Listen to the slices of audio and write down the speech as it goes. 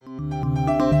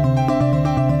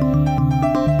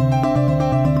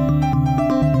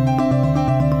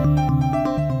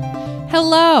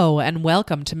Hello and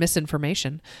welcome to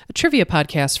Misinformation, a trivia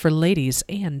podcast for ladies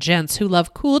and gents who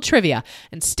love cool trivia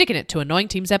and sticking it to annoying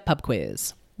teams at pub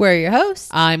quiz. We're your hosts.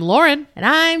 I'm Lauren. And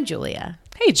I'm Julia.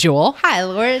 Hey, Jewel. Hi,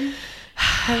 Lauren.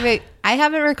 I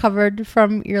haven't recovered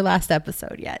from your last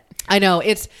episode yet. I know.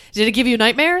 Did it give you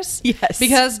nightmares? Yes.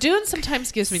 Because Dune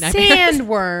sometimes gives me nightmares.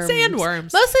 Sandworms.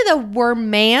 Sandworms. Mostly the worm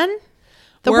man.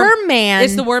 The Worm- worm man.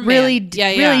 It's the worm man.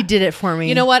 Really did it for me.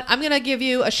 You know what? I'm going to give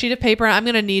you a sheet of paper. I'm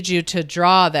going to need you to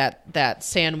draw that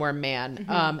sandworm man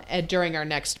during our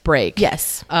next break.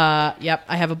 Yes. Yep.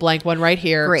 I have a blank one right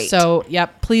here. Great. So,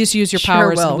 yep. Please use your Sure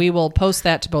powers, will. and we will post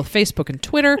that to both Facebook and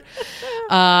Twitter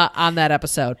on that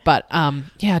episode. But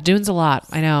yeah, Dune's a lot.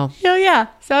 I know. Oh, yeah.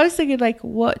 So I was thinking, like,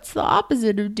 what's the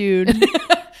opposite of Dune?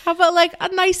 How about, like, a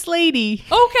nice lady?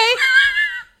 Okay.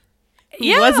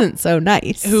 Who wasn't so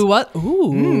nice. Who what?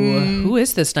 Ooh. Who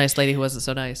is this nice lady who wasn't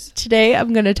so nice? Today,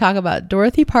 I'm going to talk about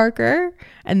Dorothy Parker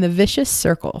and the Vicious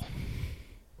Circle.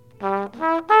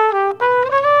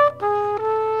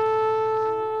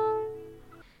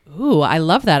 Ooh, I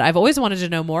love that. I've always wanted to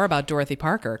know more about Dorothy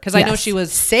Parker because I know she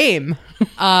was same.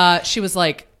 she was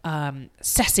like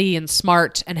sassy and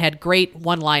smart and had great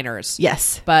one-liners.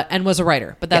 Yes. And was a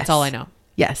writer, but that's Yes. all I know.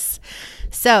 Yes.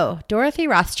 So, Dorothy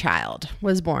Rothschild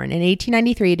was born in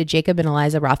 1893 to Jacob and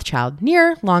Eliza Rothschild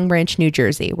near Long Branch, New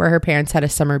Jersey, where her parents had a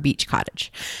summer beach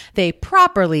cottage. They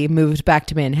properly moved back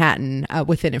to Manhattan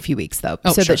within a few weeks, though,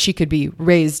 so sure. that she could be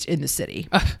raised in the city,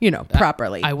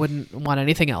 properly. I wouldn't want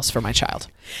anything else for my child.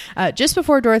 Just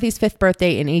before Dorothy's 5th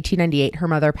birthday in 1898, her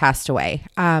mother passed away.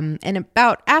 And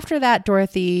about after that,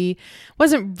 Dorothy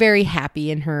wasn't very happy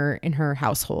in her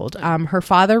household. Her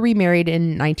father remarried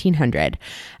in 1900.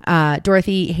 Dorothy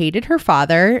hated her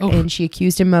father and she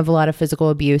accused him of a lot of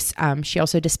physical abuse. She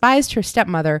also despised her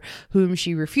stepmother, whom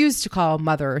she refused to call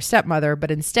mother or stepmother, but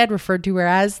instead referred to her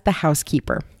as the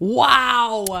housekeeper.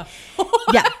 Wow.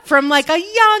 Yeah, from like a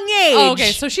young age. Oh,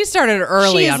 okay, so she started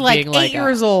early She's on like being like 8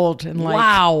 years old. And like,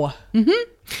 wow.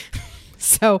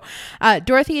 So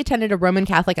Dorothy attended a Roman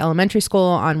Catholic elementary school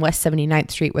on West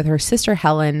 79th Street with her sister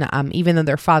Helen, even though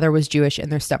their father was Jewish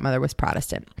and their stepmother was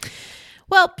Protestant.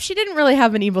 Well, she didn't really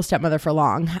have an evil stepmother for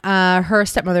long. Her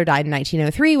stepmother died in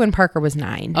 1903 when Parker was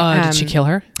 9. Did she kill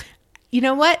her? You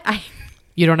know what?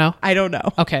 You don't know? I don't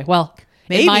know. Okay, well,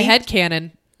 Maybe. in my head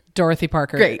canon, Dorothy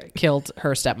Parker Great. killed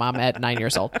her stepmom at 9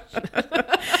 years old.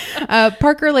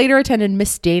 Parker later attended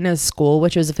Miss Dana's school,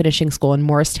 which was a finishing school in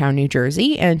Morristown, New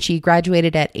Jersey, and she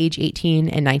graduated at age 18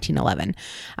 in 1911.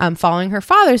 Following her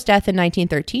father's death in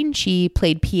 1913, she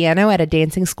played piano at a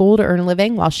dancing school to earn a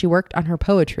living while she worked on her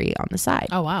poetry on the side.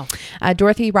 Oh, wow.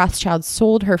 Dorothy Rothschild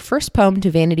sold her first poem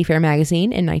to Vanity Fair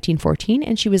magazine in 1914,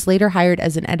 and she was later hired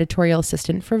as an editorial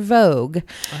assistant for Vogue.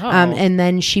 And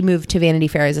then she moved to Vanity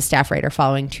Fair as a staff writer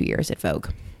following 2 years at Vogue.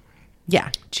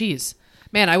 Yeah. Jeez.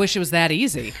 Man, I wish it was that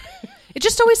easy. It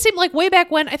just always seemed like way back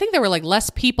when, I think there were like less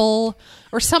people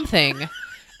or something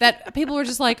that people were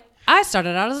just like, I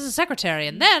started out as a secretary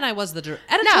and then I was the editorial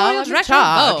I'm in director of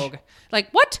charge. Vogue.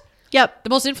 Like, what? Yep. The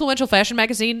most influential fashion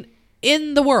magazine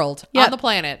in the world, Yep. on the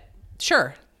planet.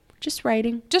 Sure. Just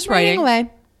writing. Just writing. away.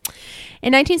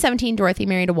 In 1917, Dorothy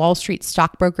married a Wall Street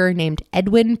stockbroker named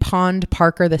Edwin Pond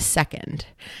Parker II.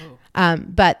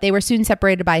 But they were soon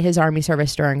separated by his army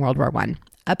service during World War I.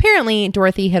 Apparently,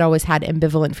 Dorothy had always had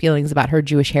ambivalent feelings about her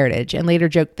Jewish heritage and later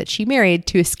joked that she married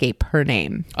to escape her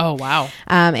name. Oh, wow.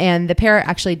 And the pair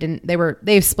actually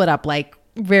they split up like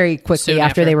very quickly Soon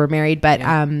after after. they were married, but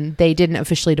they didn't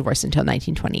officially divorce until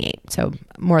 1928. So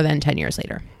more than 10 years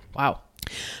later. Wow.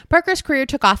 Parker's career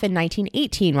took off in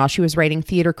 1918 while she was writing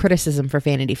theater criticism for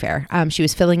Vanity Fair. She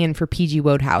was filling in for P.G.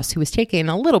 Wodehouse, who was taking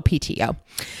a little PTO.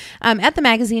 At the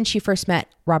magazine, she first met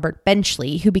Robert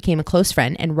Benchley, who became a close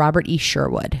friend, and Robert E.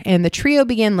 Sherwood. And the trio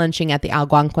began lunching at the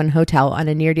Algonquin Hotel on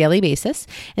a near-daily basis,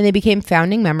 and they became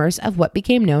founding members of what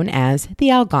became known as the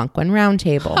Algonquin Round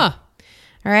Table. Huh.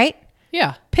 All right?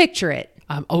 Yeah. Picture it.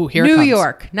 Here it New comes.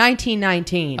 York,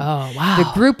 1919. Oh, wow. The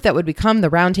group that would become the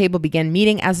Round Table began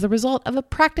meeting as the result of a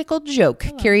practical joke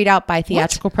carried out by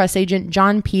theatrical press agent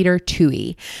John Peter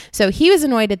Toohey. So he was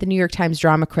annoyed at the New York Times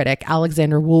drama critic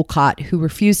Alexander Woolcott, who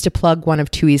refused to plug one of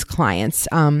Toohey's clients,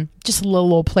 just a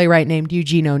little playwright named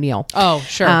Eugene O'Neill. Oh,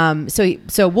 sure.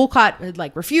 So Woolcott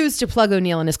had refused to plug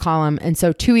O'Neill in his column, and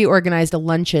so Toohey organized a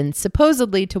luncheon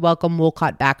supposedly to welcome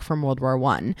Woolcott back from World War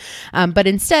I. But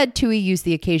instead, Toohey used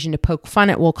the occasion to poke fun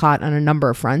at Woolcott on a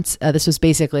number of fronts. This was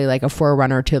basically like a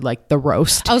forerunner to the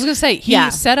roast. I was going to say,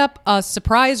 he set up a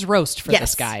surprise roast for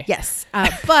this guy. Yes.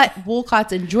 But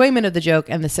Woolcott's enjoyment of the joke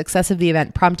and the success of the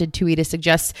event prompted Toohey to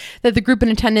suggest that the group in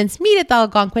attendance meet at the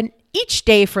Algonquin each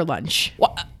day for lunch.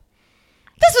 What?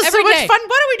 This was Every so much day. fun.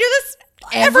 Why don't we do this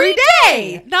every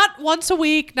day. Not once a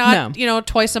week, not,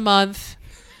 twice a month.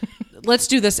 Let's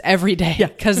do this every day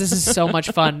because this is so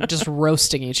much fun just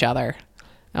roasting each other.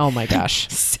 Oh my gosh.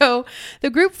 So the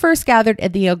group first gathered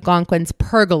at the Algonquins'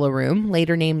 pergola room,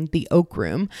 later named the Oak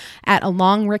Room, at a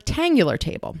long rectangular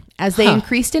table. As they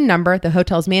increased in number, the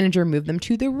hotel's manager moved them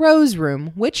to the Rose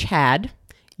Room, which had,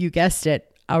 you guessed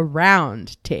it, a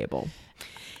round table.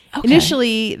 Okay.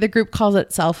 Initially, the group calls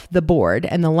itself the Board,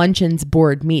 and the luncheons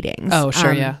board meetings. Oh,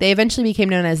 sure, yeah. They eventually became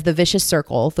known as the Vicious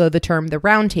Circle, though the term the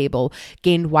Round Table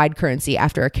gained wide currency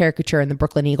after a caricature in the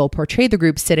Brooklyn Eagle portrayed the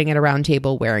group sitting at a round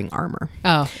table wearing armor.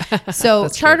 Oh. So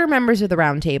charter members of the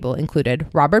Round Table included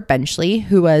Robert Benchley,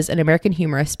 who was an American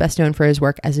humorist best known for his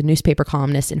work as a newspaper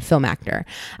columnist and film actor.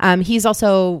 He's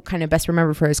also kind of best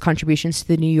remembered for his contributions to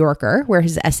The New Yorker, where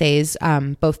his essays,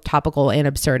 both topical and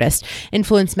absurdist,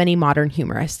 influenced many modern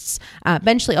humorists.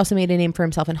 Benchley also made a name for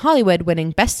himself in Hollywood,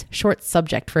 winning Best Short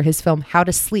Subject for his film How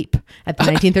to Sleep at the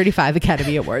 1935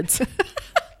 Academy Awards.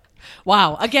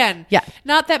 Wow. Again,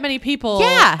 not that many people.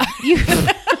 Yeah. You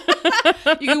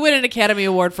could win an Academy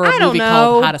Award for a movie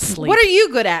called How to Sleep. What are you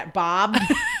good at, Bob?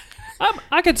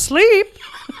 I could sleep.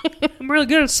 I'm really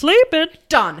good at sleeping.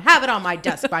 Done. Have it on my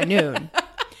desk by noon.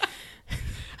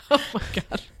 Oh my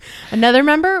God. Another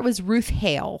member was Ruth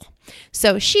Hale.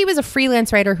 So she was a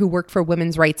freelance writer who worked for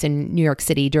women's rights in New York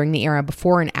City during the era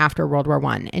before and after World War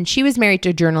I, and she was married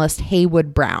to journalist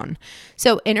Haywood Brown.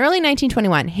 So in early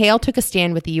 1921, Hale took a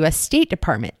stand with the U.S. State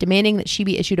Department, demanding that she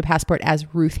be issued a passport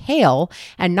as Ruth Hale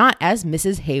and not as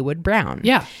Mrs. Haywood Brown.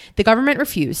 Yeah. The government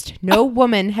refused. No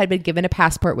woman had been given a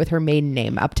passport with her maiden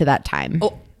name up to that time.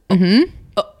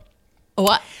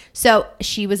 What? So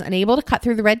she was unable to cut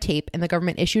through the red tape, and the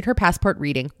government issued her passport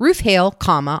reading Ruth Hale,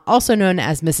 also known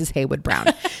as Mrs. Haywood Brown.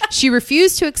 She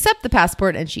refused to accept the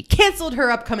passport, and she canceled her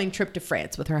upcoming trip to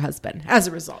France with her husband as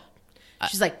a result.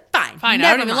 She's like, fine, I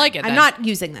don't even like it. I'm not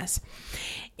using this.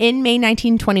 In May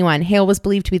 1921, Hale was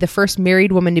believed to be the first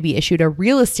married woman to be issued a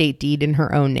real estate deed in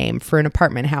her own name for an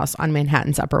apartment house on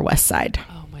Manhattan's Upper West Side.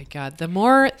 Oh my God. The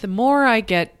more I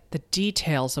get the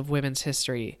details of women's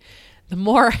history, the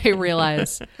more I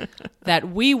realize that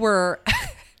we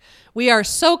are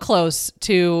so close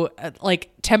to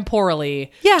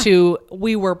temporally to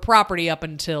we were property up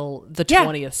until the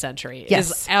 20th century. It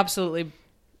is absolutely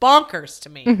bonkers to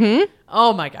me. Mm-hmm.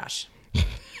 Oh my gosh.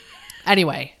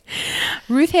 Anyway.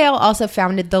 Ruth Hale also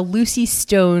founded the Lucy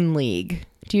Stone League.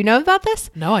 Do you know about this?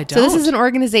 No, I don't. So this is an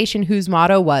organization whose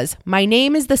motto was, "My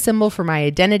name is the symbol for my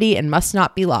identity and must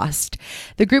not be lost."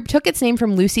 The group took its name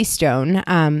from Lucy Stone,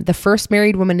 the first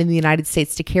married woman in the United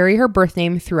States to carry her birth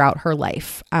name throughout her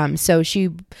life. Lucy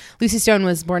Stone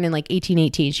was born in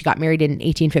 1818. She got married in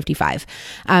 1855.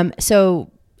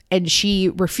 And she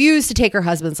refused to take her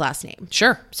husband's last name.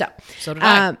 Sure. So did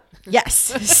I. Yes.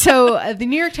 So the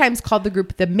New York Times called the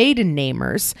group the Maiden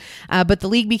Namers, but the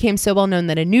league became so well known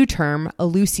that a new term, a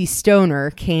Lucy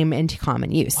Stoner, came into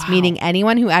common use, meaning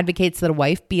anyone who advocates that a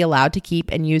wife be allowed to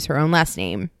keep and use her own last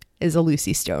name is a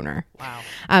Lucy Stoner. Wow.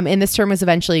 And this term was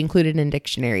eventually included in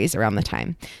dictionaries around the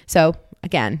time. So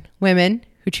again, women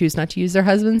who choose not to use their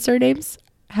husband's surnames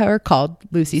are called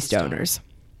Lucy Stoners.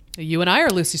 You and I are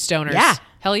Lucy Stoners. Yeah.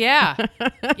 Hell yeah.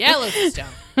 Yeah, Lucy Stone.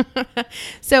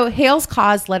 So Hale's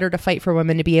cause led her to fight for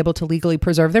women to be able to legally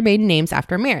preserve their maiden names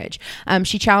after marriage.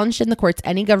 She challenged in the courts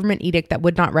any government edict that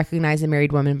would not recognize a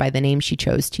married woman by the name she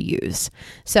chose to use.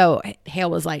 So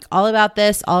Hale was all about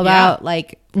this, all about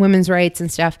women's rights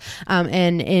and stuff.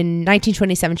 And in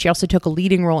 1927, she also took a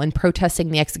leading role in protesting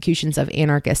the executions of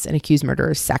anarchists and accused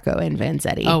murderers Sacco and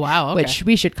Vanzetti. Oh, wow. Okay. Which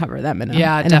we should cover them in a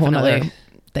definitely. whole nother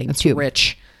thing. That's too.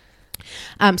 Rich.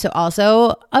 So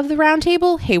also of the Round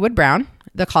Table, Haywood Brown,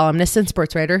 the columnist and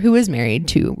sports writer who is married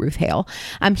to Ruth Hale.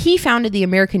 He founded the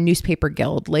American Newspaper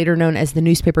Guild, later known as the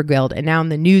Newspaper Guild, and now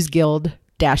the News Guild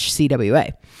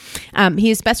CWA. He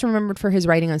is best remembered for his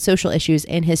writing on social issues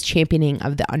and his championing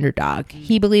of the underdog.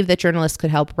 He believed that journalists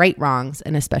could help right wrongs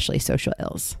and especially social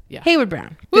ills. Yeah. Haywood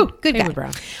Brown. Good guy. Haywood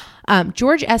Brown.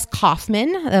 George S.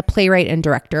 Kaufman, the playwright and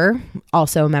director,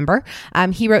 also a member.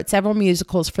 He wrote several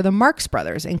musicals for the Marx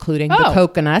Brothers, including The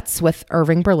Coconuts with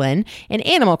Irving Berlin and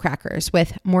Animal Crackers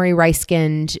with Maury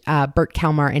Reiskind, Bert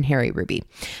Kalmar, and Harry Ruby.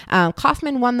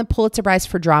 Kaufman won the Pulitzer Prize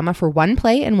for Drama for one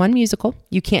play and one musical,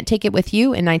 You Can't Take It With You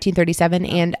in 1937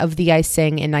 and Of Thee I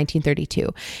Sing in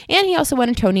 1932. And he also won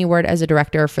a Tony Award as a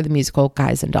director for the musical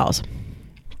Guys and Dolls.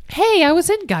 Hey, I was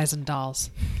in Guys and Dolls.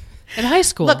 In high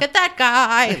school. Look at that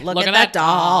guy. Look at that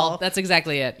doll. That's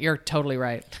exactly it. You're totally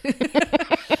right.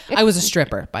 I was a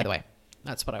stripper, by the way.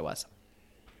 That's what I was.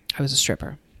 I was a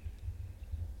stripper.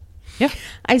 Yeah.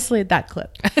 I slid that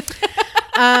clip.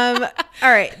 All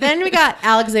right. Then we got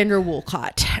Alexander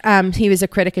Woolcott. He was a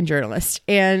critic and journalist.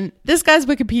 And this guy's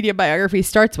Wikipedia biography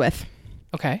starts with,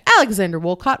 Okay. Alexander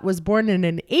Woolcott was born in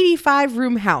an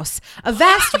 85-room house, a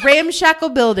vast ramshackle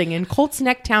building in Colts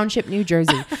Neck Township, New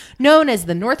Jersey, known as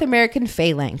the North American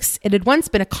Phalanx. It had once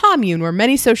been a commune where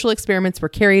many social experiments were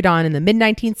carried on in the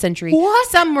mid-19th century,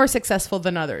 some more successful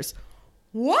than others.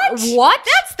 What?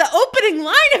 That's the opening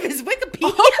line of his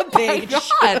Wikipedia page.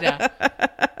 God.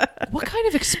 What kind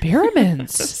of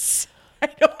experiments?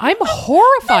 I'm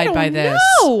horrified by this.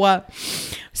 No.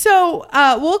 So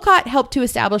Woolcott helped to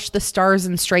establish the Stars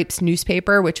and Stripes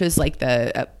newspaper, which was like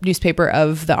the newspaper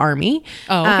of the Army.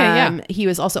 Oh, okay, yeah. He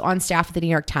was also on staff at the New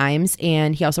York Times,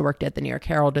 and he also worked at the New York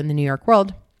Herald and the New York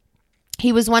World.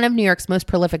 He was one of New York's most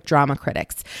prolific drama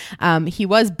critics. He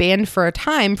was banned for a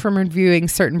time from reviewing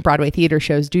certain Broadway theater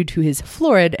shows due to his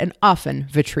florid and often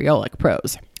vitriolic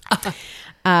prose.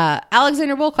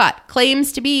 Alexander Woolcott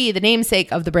claims to be the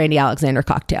namesake of the Brandy Alexander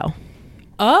cocktail.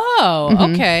 Oh,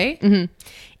 okay.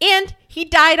 And he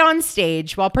died on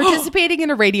stage while participating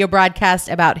in a radio broadcast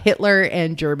about Hitler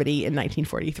and Germany in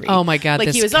 1943. Oh my God, Like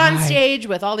this he was guy. on stage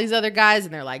with all these other guys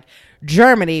and they're like,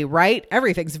 Germany, right?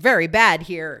 Everything's very bad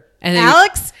here. And then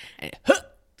Alex?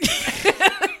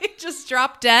 He just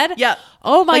dropped dead? Yep.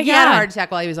 Oh my Like he had a God. heart attack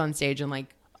while he was on stage and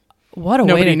like What a way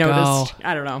nobody to noticed. go.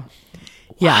 I don't know.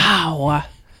 Wow.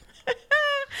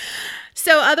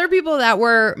 So other people that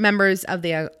were members of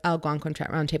the Algonquin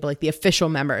Roundtable, like the official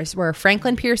members, were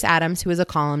Franklin Pierce Adams, who was a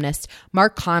columnist,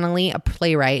 Mark Connolly, a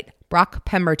playwright, Brock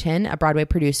Pemberton, a Broadway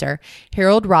producer,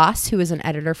 Harold Ross, who was an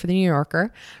editor for The New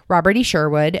Yorker, Robert E.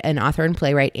 Sherwood, an author and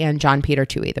playwright, and John Peter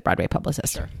Toohey, the Broadway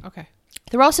publicist. Okay.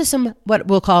 There were also some what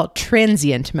we'll call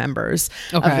transient members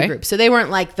of Okay. the group. So they weren't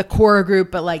like the core group,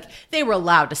 but like they were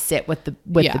allowed to sit with the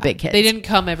big kids. They didn't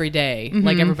come every day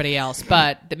like everybody else,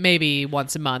 but maybe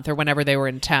once a month or whenever they were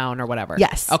in town or whatever.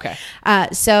 Yes. Okay.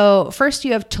 So first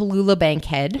you have Tallulah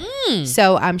Bankhead.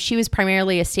 So she was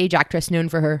primarily a stage actress known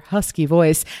for her husky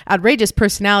voice, outrageous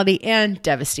personality, and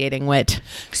devastating wit.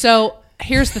 So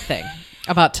here's the thing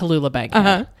about Tallulah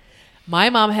Bankhead. My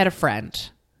mom had a friend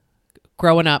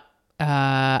growing up.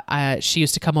 She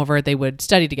used to come over. They would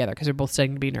study together because they're both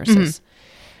studying to be nurses.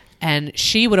 And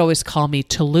she would always call me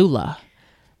Tallulah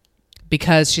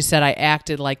because she said I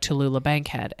acted like Tallulah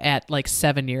Bankhead at like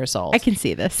 7 years old. I can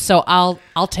see this. So I'll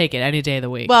take it any day of the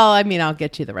week. Well, I mean, I'll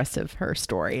get you the rest of her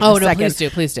story. In Oh, a no, second.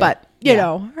 please do. But you Yeah.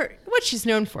 know what she's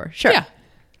known for. Sure. Yeah.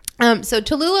 So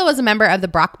Tallulah was a member of the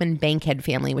Brockman Bankhead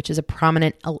family, which is a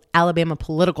prominent Alabama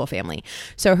political family.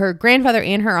 So her grandfather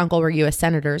and her uncle were U.S.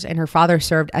 senators, and her father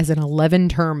served as an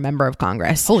 11-term member of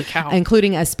Congress. Holy cow.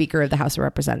 Including as Speaker of the House of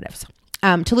Representatives.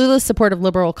 Tallulah's support of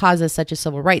liberal causes such as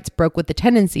civil rights broke with the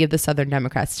tendency of the Southern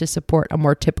Democrats to support a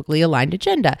more typically aligned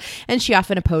agenda, and she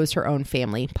often opposed her own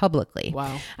family publicly.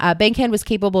 Wow. Bankhead was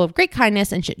capable of great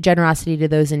kindness and generosity to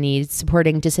those in need,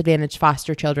 supporting disadvantaged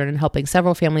foster children and helping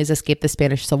several families escape the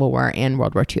Spanish Civil War and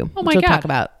World War II, Oh my which we'll God. talk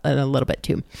about in a little bit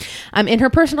too. In her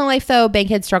personal life, though,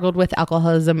 Bankhead struggled with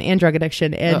alcoholism and drug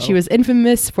addiction, and she was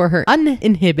infamous for her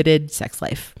uninhibited sex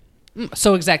life.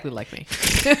 So exactly like me.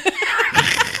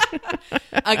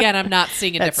 Again, I'm not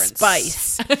seeing a difference.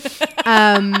 Spice.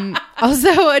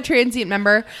 Also a transient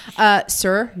member,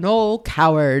 Sir Noel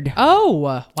Coward. Oh,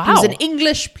 wow. He was an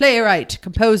English playwright,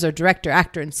 composer, director,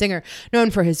 actor, and singer,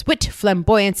 known for his wit,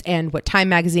 flamboyance, and what Time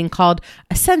magazine called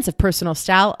a sense of personal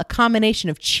style, a combination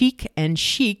of cheek and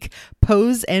chic,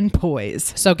 pose and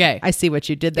poise. So gay. I see what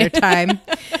you did there, Time.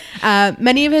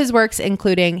 Many of his works,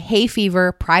 including Hay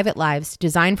Fever, Private Lives,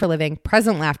 Design for Living,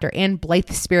 Present Laughter, and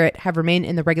Blithe Spirit, have remained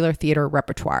in the regular theater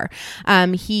repertoire.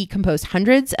 He composed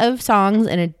hundreds of songs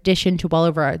in addition to well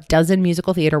over a dozen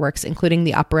musical theater works, including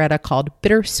the operetta called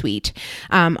Bittersweet.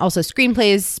 Also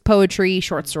screenplays, poetry,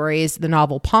 short stories, the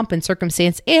novel Pomp and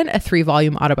Circumstance, and a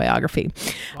 3-volume autobiography.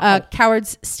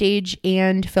 Coward's stage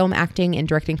and film acting and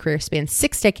directing career spans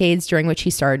 6 decades, during which he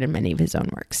starred in many of his own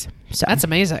works. So That's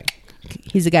amazing.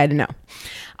 he's a guy to know.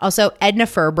 Also, Edna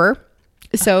Ferber.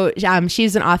 So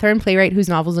she's an author and playwright whose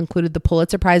novels included the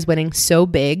Pulitzer Prize winning So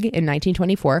Big in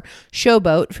 1924,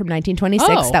 Showboat from 1926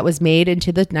 Oh. that was made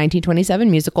into the 1927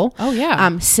 musical. Oh,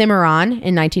 yeah. Cimarron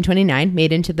in 1929,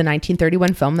 made into the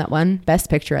 1931 film that won Best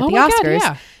Picture at Oh the my God, Oscars.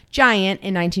 yeah. Giant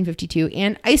in 1952,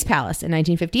 and Ice Palace in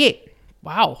 1958.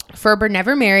 Wow. Ferber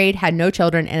never married, had no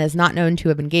children, and is not known to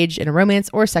have engaged in a romance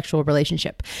or sexual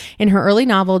relationship. In her early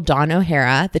novel, Dawn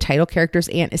O'Hara, the title character's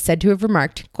aunt is said to have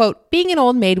remarked, quote, "Being an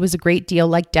old maid was a great deal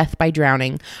like death by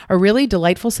drowning, a really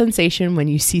delightful sensation when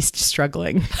you ceased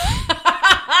struggling."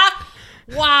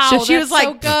 Wow. So she that's was so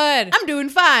like, good. I'm doing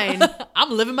fine. I'm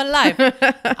living my life.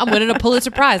 I'm winning a Pulitzer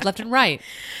Prize left and right.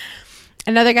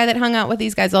 Another guy that hung out with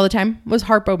these guys all the time was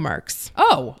Harpo Marx.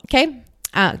 Oh. Okay.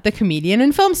 The comedian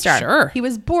and film star. Sure. He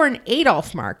was born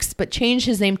Adolf Marx, but changed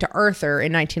his name to Arthur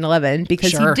in 1911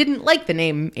 because Sure. he didn't like the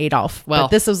name Adolf. Well.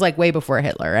 But this was like way before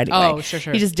Hitler anyway. Oh,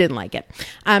 sure. He just didn't like it.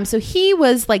 So he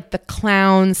was like the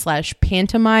clown /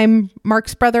 pantomime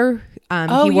Marx brother.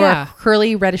 He wore a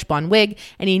curly reddish blonde wig,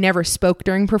 and he never spoke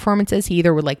during performances. He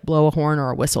either would like blow a horn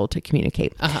or a whistle to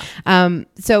communicate. Do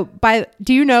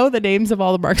you know the names of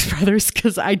all the Marx brothers?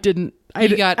 Because I didn't.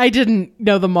 I didn't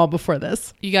know them all before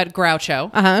this. You got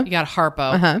Groucho. You got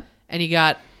Harpo. And you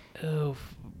got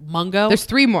Mungo. There's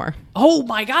 3 more. Oh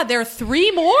my God, there are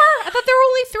 3 more? I thought there were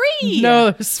only 3.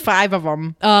 No, there's 5 of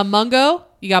them. Mungo,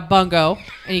 you got Bungo,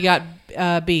 and you got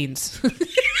Beans.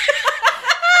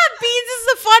 Beans is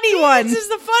the funny one. This is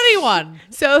the funny one.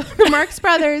 So the Marx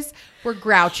brothers were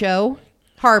Groucho,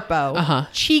 Harpo,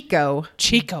 Chico,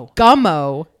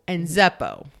 Gummo, and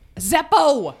Zeppo.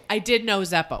 Zeppo. I did know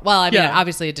Zeppo. Well, I mean,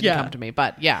 obviously it didn't come to me,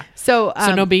 but yeah. So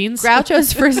no Beans?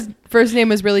 Groucho's first name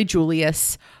was really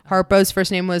Julius. Harpo's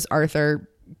first name was Arthur,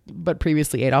 but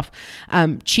previously Adolf.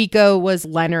 Chico was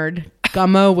Leonard.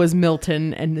 Gummo was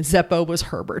Milton, and Zeppo was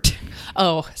Herbert.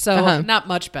 Oh, so not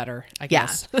much better, I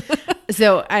guess.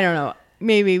 So I don't know.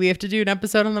 Maybe we have to do an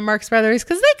episode on the Marx Brothers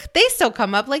because they still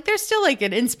come up. Like they're still like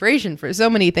an inspiration for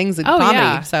so many things in comedy.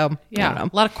 Yeah. So yeah, I don't know.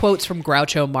 A lot of quotes from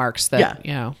Groucho Marx that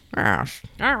you know.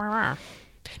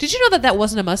 Did you know that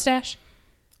wasn't a mustache?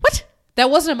 What? That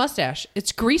wasn't a mustache.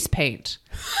 It's grease paint.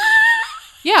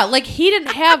 Yeah, like he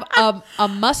didn't have a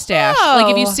mustache.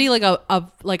 Like if you see like a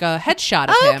headshot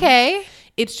of him. Okay.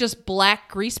 It's just black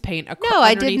grease paint across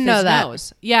I didn't know that.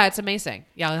 nose. Yeah, it's amazing.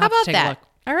 Yeah, I'll How have about to take that? a look.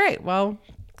 All right. Well,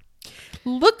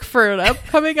 look for an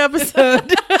upcoming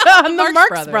episode on the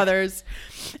Marx Brothers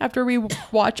after we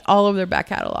watch all of their back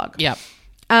catalog. Yep.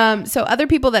 So other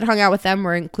people that hung out with them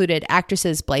were included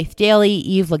actresses Blythe Daly,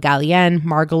 Eve Le Gallienne,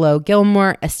 Margalo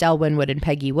Gilmore, Estelle Winwood, and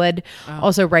Peggy Wood.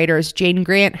 Also writers Jane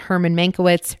Grant, Herman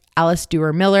Mankiewicz, Alice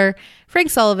Duer Miller,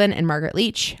 Frank Sullivan, and Margaret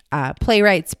Leach.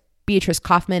 Playwrights Beatrice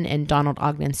Kaufman and Donald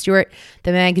Ogden Stewart.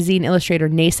 The magazine illustrator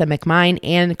Nasa McMine,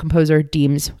 and composer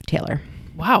Deems Taylor.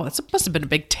 Wow, that must have been a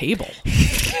big table.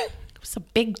 It was a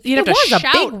big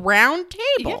round table.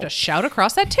 You have to shout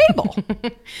across that table.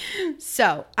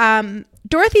 So,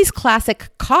 Dorothy's classic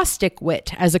caustic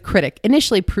wit as a critic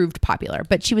initially proved popular,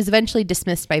 but she was eventually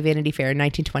dismissed by Vanity Fair in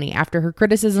 1920 after her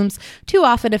criticisms too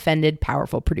often offended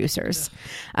powerful producers.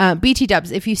 BT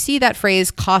Dubs, if you see that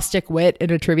phrase caustic wit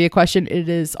in a trivia question, it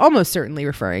is almost certainly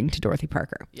referring to Dorothy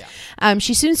Parker. Yeah.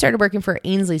 She soon started working for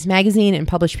Ainsley's magazine and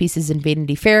published pieces in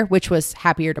Vanity Fair, which was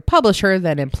happier to publish her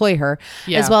than employ her,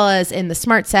 as well as in the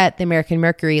Smart Set, the American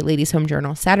Mercury, Ladies Home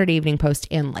Journal, Saturday Evening Post,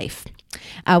 and Life.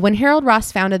 When Harold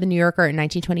Ross founded the New Yorker in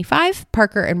 1925,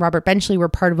 Parker and Robert Benchley were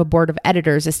part of a board of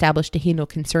editors established to handle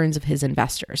concerns of his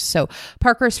investors. So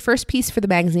Parker's first piece for the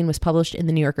magazine was published in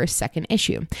the New Yorker's second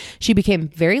issue. She became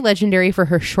very legendary for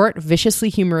her short, viciously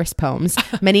humorous poems,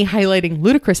 many highlighting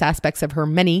ludicrous aspects of her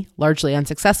many, largely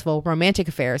unsuccessful, romantic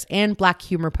affairs, and black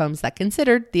humor poems that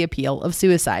considered the appeal of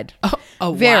suicide.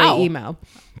 Very emo.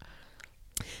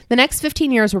 The next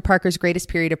 15 years were Parker's greatest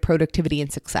period of productivity and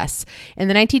success. In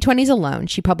the 1920s alone,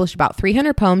 she published about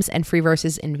 300 poems and free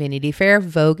verses in Vanity Fair,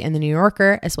 Vogue, and the New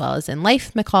Yorker, as well as in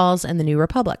Life, McCall's, and the New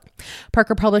Republic.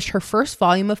 Parker published her first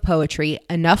volume of poetry,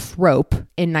 Enough Rope,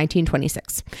 in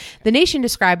 1926. The Nation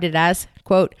described it as,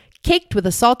 quote, caked with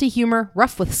a salty humor,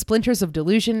 rough with splinters of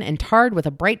delusion, and tarred with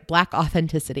a bright black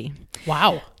authenticity.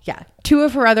 Wow. Yeah. 2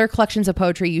 of her other collections of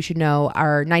poetry you should know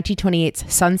are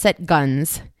 1928's Sunset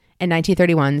Guns and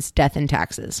 1931's Death and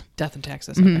Taxes. Death and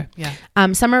Taxes, okay. Yeah.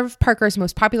 Some of Parker's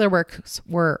most popular works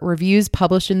were reviews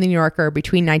published in the New Yorker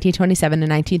between 1927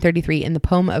 and 1933 in the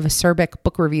poem of acerbic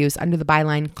book reviews under the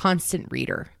byline Constant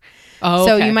Reader. Oh,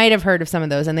 so you might have heard of some of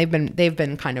those, and they've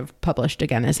been kind of published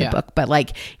again as a book. But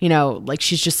like, you know, like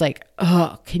she's just like,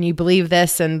 oh, can you believe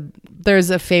this? And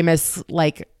there's a famous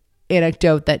like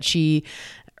anecdote that she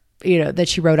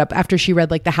wrote up after she read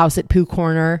like The House at Pooh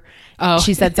Corner.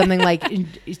 She said something like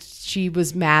she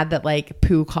was mad that like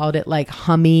Pooh called it like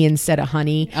hummy instead of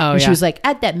honey. She was like,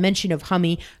 at that mention of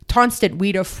hummy, Tonstant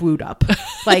wieder food up.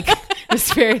 Like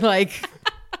it's very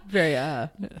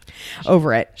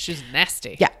over it. She's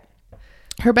nasty. Yeah.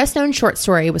 Her best-known short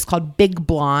story was called Big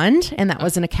Blonde, and that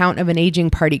was an account of an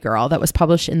aging party girl that was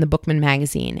published in the Bookman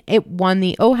magazine. It won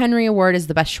the O. Henry Award as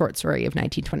the best short story of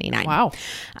 1929. Wow.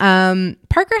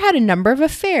 Parker had a number of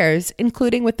affairs,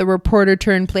 including with the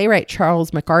reporter-turned-playwright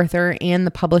Charles MacArthur and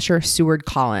the publisher Seward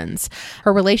Collins.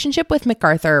 Her relationship with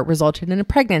MacArthur resulted in a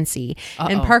pregnancy,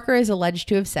 and Parker is alleged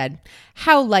to have said,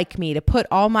 "How like me to put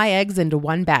all my eggs into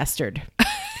one bastard."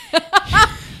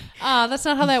 That's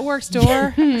not how that works,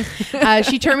 Dor.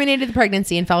 She terminated the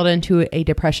pregnancy and fell into a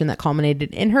depression that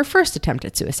culminated in her first attempt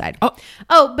at suicide.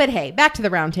 But hey, back to the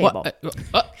round table.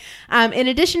 In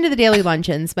addition to the daily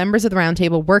luncheons, members of the round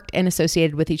table worked and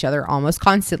associated with each other almost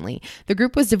constantly. The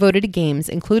group was devoted to games,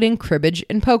 including cribbage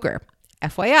and poker.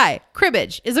 FYI,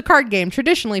 cribbage is a card game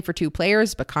traditionally for 2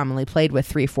 players, but commonly played with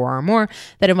 3, 4, or more,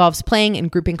 that involves playing and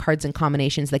grouping cards in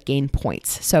combinations that gain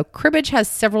points. So cribbage has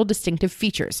several distinctive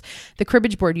features. The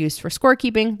cribbage board used for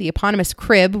scorekeeping, the eponymous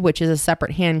crib, which is a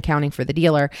separate hand counting for the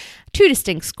dealer, 2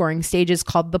 distinct scoring stages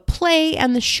called the play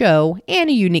and the show, and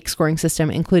a unique scoring system,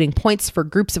 including points for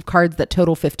groups of cards that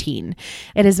total 15.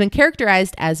 It has been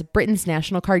characterized as Britain's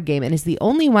national card game and is the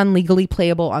only one legally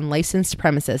playable on licensed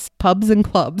premises, pubs and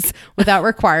clubs, without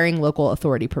requiring local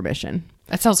authority permission.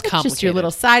 That sounds complicated. Just your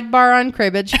little sidebar on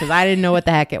cribbage, because I didn't know what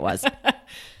the heck it was.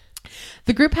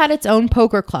 The group had its own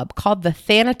poker club called the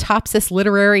Thanatopsis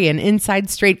Literary and Inside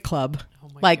Straight Club. Oh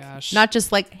my gosh. Not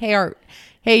just like,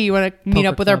 hey, you want to meet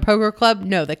up with our poker club?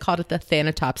 No, they called it the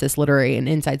Thanatopsis Literary and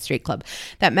Inside Straight Club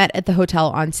that met at the hotel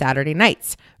on Saturday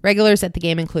nights. Regulars at the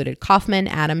game included Kaufman,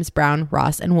 Adams, Brown,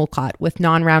 Ross, and Wolcott, with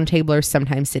non-round tablers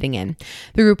sometimes sitting in.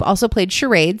 The group also played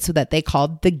charades, so that they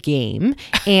called the game,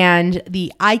 and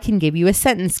the I Can Give You a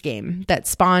Sentence game that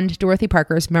spawned Dorothy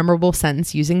Parker's memorable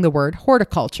sentence using the word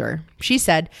horticulture. She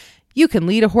said, "You can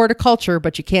lead a horticulture,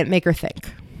 but you can't make her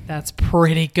think." That's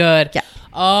pretty good. Yeah.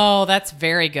 Oh, that's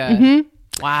very good.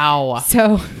 Wow.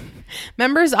 So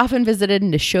members often visited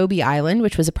Neshobe Island,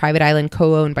 which was a private island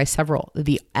co-owned by several of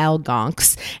the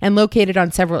Algonquins and located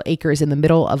on several acres in the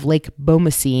middle of Lake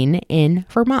Bomoseen in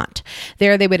Vermont.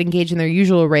 There, they would engage in their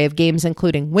usual array of games,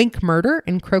 including wink murder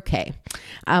and croquet.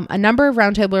 A number of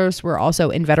roundtablers were also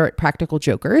inveterate practical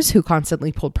jokers who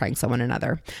constantly pulled pranks on one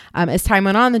another. As time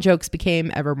went on, the jokes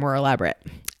became ever more elaborate.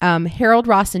 Harold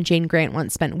Ross and Jane Grant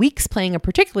once spent weeks playing a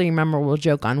particularly memorable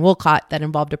joke on Wolcott that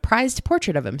involved a prized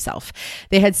portrait of himself.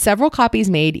 They had several copies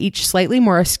made, each slightly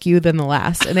more askew than the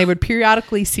last, and they would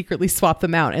periodically secretly swap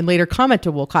them out and later comment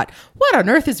to Wolcott, "What on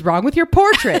earth is wrong with your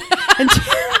portrait?"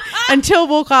 until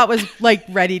Wolcott was like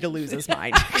ready to lose his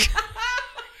mind.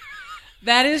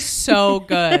 That is so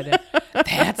good.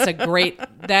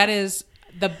 That is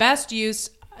the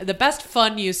best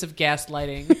fun use of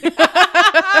gaslighting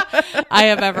I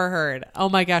have ever heard. Oh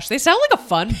my gosh. They sound like a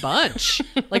fun bunch.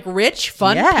 Like rich,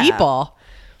 fun people.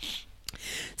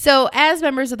 So as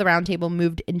members of the Round Table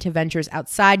moved into ventures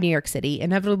outside New York City,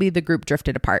 inevitably the group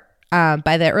drifted apart.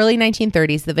 By the early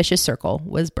 1930s, the vicious circle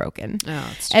was broken.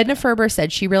 Edna Ferber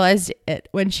said she realized it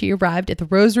when she arrived at the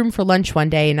Rose Room for lunch one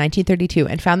day in 1932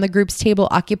 and found the group's table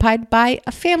occupied by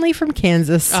a family from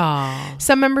Kansas.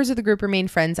 Some members of the group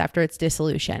remained friends after its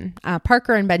dissolution.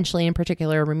 Parker and Benchley in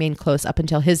particular remained close up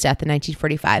until his death in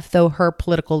 1945, though her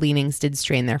political leanings did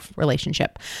strain their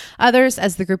relationship. Others,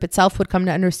 as the group itself would come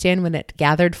to understand when it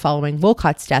gathered following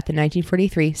Wolcott's death in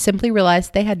 1943, simply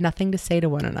realized they had nothing to say to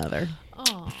one another.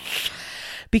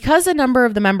 Because a number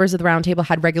of the members of the Round Table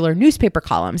had regular newspaper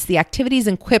columns, the activities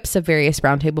and quips of various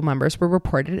Round Table members were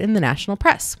reported in the national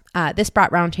press. This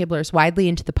brought Round Tablers widely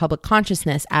into the public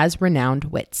consciousness as renowned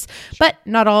wits. But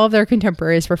not all of their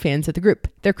contemporaries were fans of the group.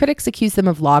 Their critics accused them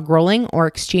of log rolling or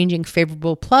exchanging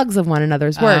favorable plugs of one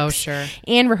another's works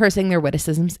and rehearsing their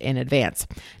witticisms in advance.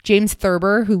 James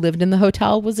Thurber, who lived in the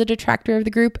hotel, was a detractor of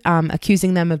the group,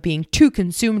 accusing them of being too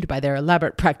consumed by their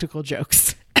elaborate practical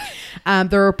jokes.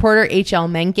 The reporter H.L.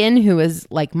 Mencken, who was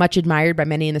much admired by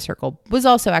many in the circle, was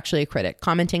also actually a critic,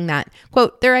 commenting that,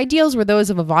 quote, "Their ideals were those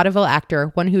of a vaudeville actor,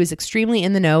 one who is extremely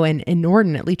in the know and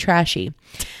inordinately trashy."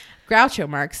 Groucho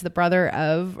Marx, the brother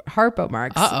of Harpo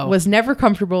Marx, was never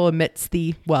comfortable amidst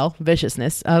the,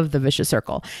 viciousness of the vicious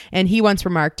circle. And he once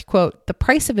remarked, quote, "The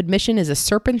price of admission is a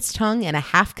serpent's tongue and a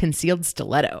half-concealed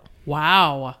stiletto."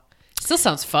 Wow. Still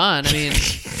sounds fun. I mean,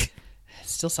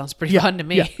 still sounds pretty fun to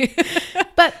me. Yeah.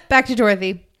 But back to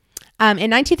Dorothy.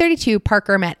 In 1932,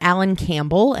 Parker met Alan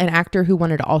Campbell, an actor who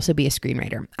wanted to also be a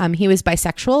screenwriter. He was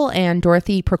bisexual, and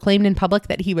Dorothy proclaimed in public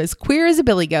that he was queer as a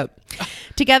billy goat.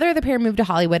 Together, the pair moved to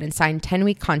Hollywood and signed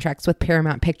 10-week contracts with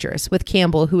Paramount Pictures, with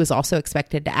Campbell, who was also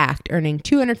expected to act, earning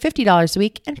 $250 a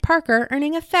week, and Parker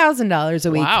earning $1,000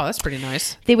 a week. Wow, that's pretty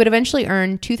nice. They would eventually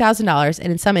earn $2,000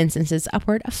 and in some instances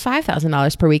upward of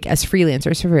 $5,000 per week as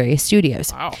freelancers for various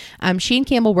studios. Wow. She and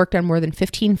Campbell worked on more than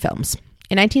 15 films.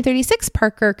 In 1936,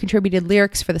 Parker contributed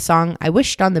lyrics for the song "I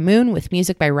Wished on the Moon" with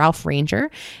music by Ralph Ranger,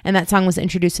 and that song was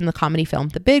introduced in the comedy film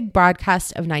The Big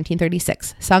Broadcast of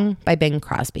 1936, sung by Bing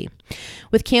Crosby.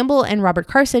 With Campbell and Robert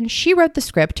Carson, she wrote the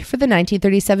script for the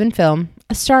 1937 film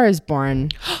A Star is Born,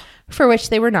 for which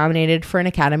they were nominated for an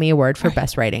Academy Award for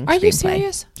Best Writing. Are you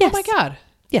serious? Yes. Oh my God.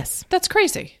 Yes. That's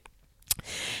crazy.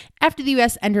 After the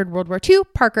U.S. entered World War II,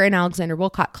 Parker and Alexander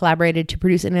Woollcott collaborated to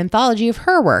produce an anthology of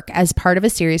her work as part of a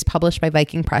series published by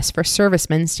Viking Press for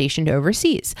servicemen stationed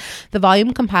overseas. The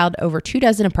volume compiled over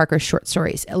 24 of Parker's short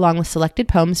stories, along with selected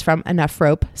poems from Enough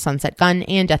Rope, Sunset Gun,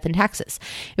 and Death in Texas.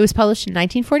 It was published in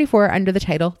 1944 under the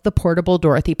title The Portable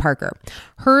Dorothy Parker.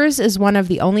 Hers is one of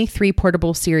the only 3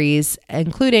 portable series,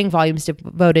 including volumes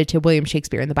devoted to William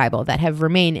Shakespeare and the Bible, that have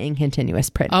remained in continuous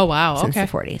print since the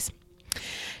 40s.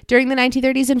 During the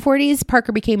 1930s and 40s,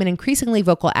 Parker became an increasingly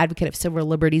vocal advocate of civil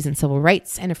liberties and civil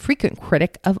rights and a frequent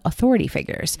critic of authority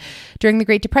figures. During the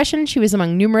Great Depression, she was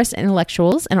among numerous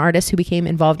intellectuals and artists who became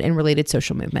involved in related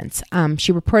social movements.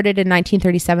 She reported in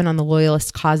 1937 on the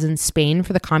Loyalist cause in Spain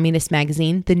for the communist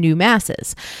magazine The New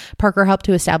Masses. Parker helped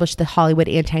to establish the Hollywood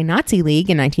Anti-Nazi League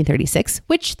in 1936,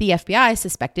 which the FBI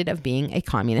suspected of being a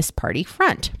Communist Party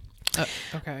front.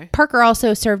 Okay. Parker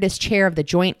also served as chair of the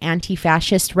Joint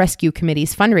Anti-Fascist Rescue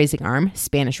Committee's fundraising arm,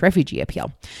 Spanish Refugee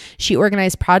Appeal. She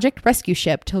organized Project Rescue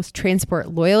Ship to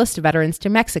transport Loyalist veterans to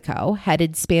Mexico,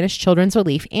 headed Spanish Children's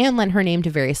Relief, and lent her name to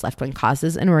various left-wing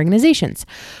causes and organizations.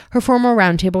 Her former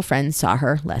roundtable friends saw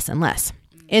her less and less.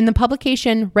 In the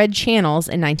publication Red Channels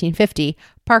in 1950,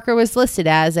 Parker was listed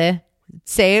as a,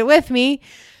 say it with me,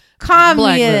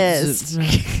 communist.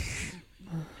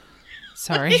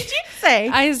 Sorry. What did you say?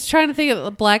 I was trying to think of the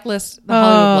blacklist, the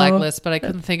Hollywood blacklist, but I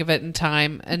couldn't think of it in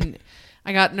time, and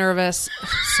I got nervous.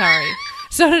 Sorry.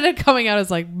 So ended up coming out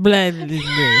as like blah, blah, blah.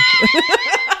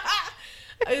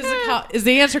 Is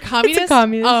the answer communist? It's a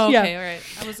communist. Oh, okay, yeah. all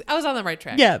right. I was on the right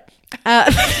track. Yeah.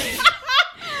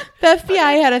 The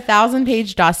FBI had a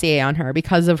 1,000-page dossier on her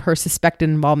because of her suspected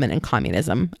involvement in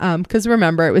communism. Because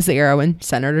remember, it was the era when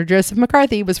Senator Joseph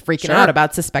McCarthy was freaking out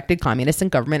about suspected communists in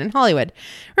government in Hollywood.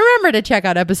 Remember to check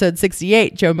out episode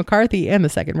 68, Joe McCarthy and the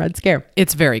Second Red Scare.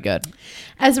 It's very good.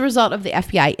 As a result of the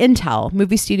FBI intel,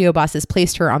 movie studio bosses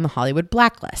placed her on the Hollywood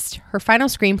blacklist. Her final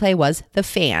screenplay was The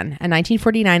Fan, a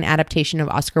 1949 adaptation of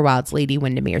Oscar Wilde's Lady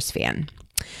Windermere's Fan.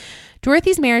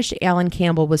 Dorothy's marriage to Alan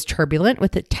Campbell was turbulent,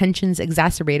 with the tensions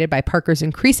exacerbated by Parker's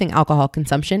increasing alcohol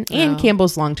consumption and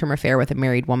Campbell's long-term affair with a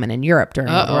married woman in Europe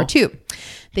during World War II.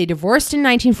 They divorced in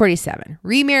 1947,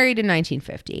 remarried in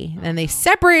 1950, then they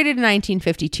separated in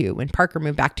 1952 when Parker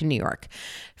moved back to New York.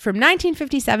 From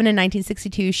 1957 to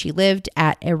 1962, she lived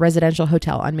at a residential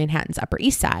hotel on Manhattan's Upper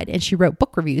East Side, and she wrote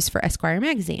book reviews for Esquire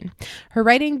magazine. Her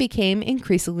writing became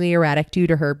increasingly erratic due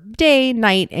to her day,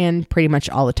 night, and pretty much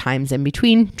all the times in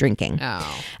between drinking.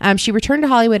 She returned to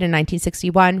Hollywood in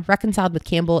 1961, reconciled with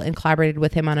Campbell, and collaborated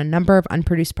with him on a number of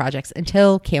unproduced projects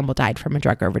until Campbell died from a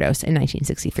drug overdose in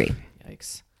 1963.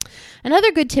 Yikes.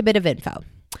 Another good tidbit of info.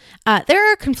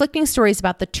 There are conflicting stories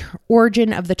about the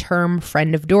origin of the term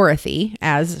friend of Dorothy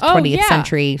as 20th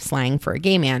century slang for a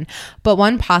gay man. But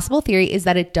one possible theory is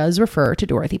that it does refer to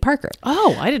Dorothy Parker.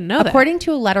 Oh, I didn't know that. According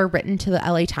to a letter written to the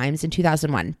LA Times in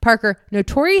 2001, Parker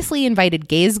notoriously invited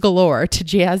gays galore to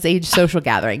jazz-age social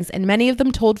gatherings, and many of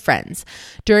them told friends.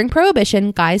 During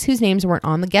Prohibition, guys whose names weren't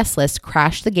on the guest list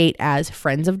crashed the gate as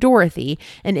friends of Dorothy,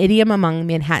 an idiom among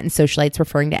Manhattan socialites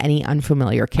referring to any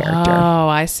unfamiliar character. Oh,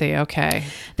 I see. Okay.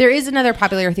 There is another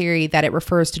popular theory that it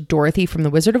refers to Dorothy from The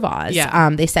Wizard of Oz. Yeah.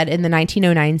 They said in the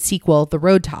 1909 sequel, The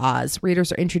Road to Oz,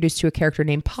 readers are introduced to a character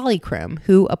named Polychrome,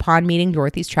 who, upon meeting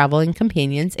Dorothy's traveling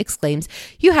companions, exclaims,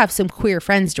 "You have some queer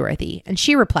friends, Dorothy." And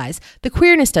she replies, "The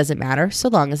queerness doesn't matter so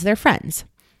long as they're friends."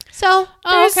 So,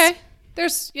 okay.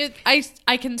 There's,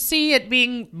 I can see it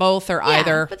being both or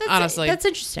either, but honestly. That's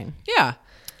interesting. Yeah.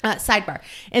 Sidebar.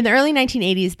 In the early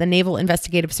 1980s, the Naval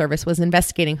Investigative Service was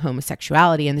investigating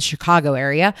homosexuality in the Chicago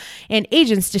area, and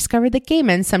agents discovered that gay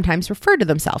men sometimes referred to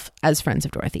themselves as friends of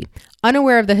Dorothy.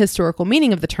 Unaware of the historical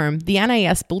meaning of the term, the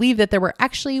NIS believed that there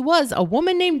actually was a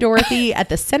woman named Dorothy at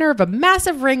the center of a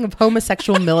massive ring of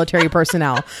homosexual military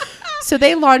personnel. So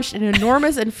they launched an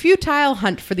enormous and futile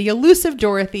hunt for the elusive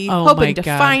Dorothy, hoping to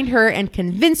find her and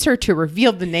convince her to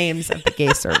reveal the names of the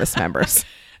gay service members.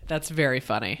 That's very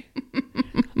funny.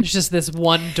 There's just this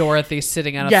one Dorothy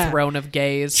sitting on a throne of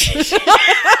gays.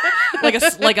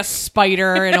 like a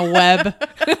spider in a web.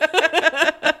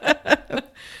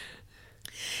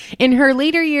 In her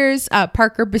later years,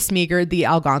 Parker besmeared the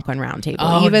Algonquin Round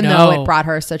Table, even though it brought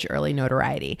her such early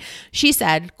notoriety. She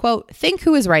said, quote, "Think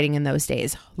who was writing in those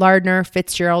days. Lardner,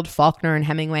 Fitzgerald, Faulkner, and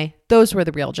Hemingway. Those were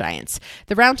the real giants.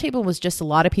 The Round Table was just a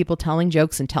lot of people telling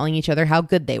jokes and telling each other how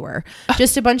good they were.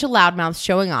 Just a bunch of loudmouths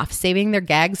showing off, saving their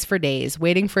gags for days,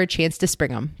 waiting for a chance to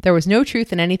spring them. There was no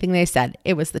truth in anything they said.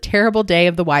 It was the terrible day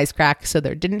of the wisecrack, so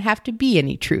there didn't have to be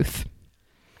any truth."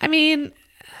 I mean,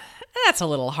 That's a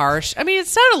little harsh. I mean, it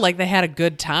sounded like they had a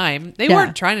good time. They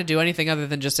weren't trying to do anything other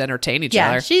than just entertain each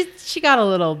other. She got a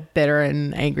little bitter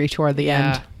and angry toward the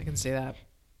end. I can see that.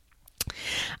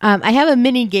 I have a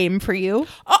mini game for you.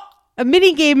 A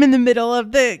mini game in the middle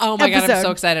of the Oh my God, episode. I'm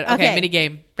so excited. Okay, mini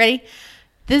game. Ready?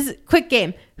 This is a quick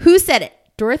game. Who said it?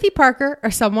 Dorothy Parker or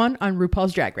someone on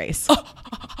RuPaul's Drag Race?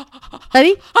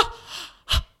 Ready?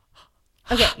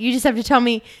 Okay, you just have to tell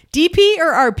me DP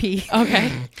or RP.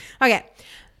 Okay. Okay.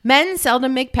 Men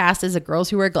seldom make passes at girls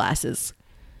who wear glasses.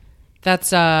 That's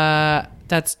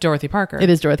Dorothy Parker. It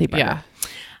is Dorothy Parker. Yeah.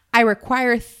 I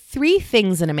require 3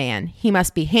 things in a man. He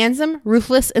must be handsome,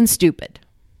 ruthless, and stupid.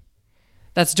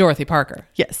 That's Dorothy Parker.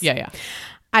 Yes. Yeah.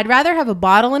 I'd rather have a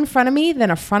bottle in front of me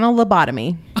than a frontal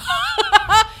lobotomy.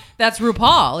 That's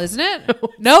RuPaul, isn't it?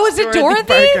 No, is it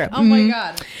Dorothy? Parker. Oh my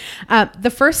God. The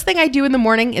first thing I do in the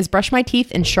morning is brush my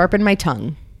teeth and sharpen my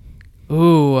tongue.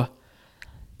 Ooh.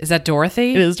 Is that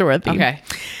Dorothy? It is Dorothy. Okay.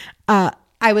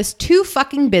 I was too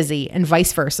fucking busy and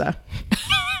vice versa.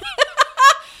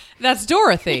 That's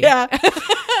Dorothy. Yeah.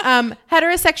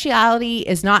 Heterosexuality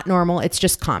is not normal. It's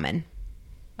just common.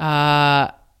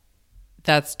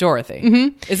 That's Dorothy.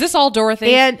 Mm-hmm. Is this all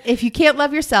Dorothy? And if you can't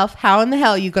love yourself, how in the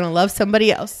hell are you going to love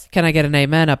somebody else? Can I get an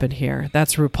amen up in here?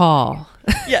 That's RuPaul.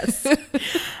 Yes.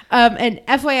 And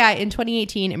FYI, in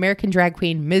 2018, American drag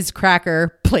queen Ms.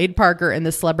 Cracker played Parker in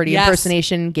the celebrity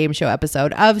impersonation game show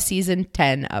episode of season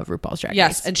 10 of RuPaul's Drag Race.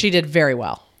 Yes, and she did very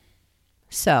well.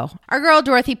 So, our girl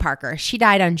Dorothy Parker, she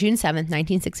died on June 7th,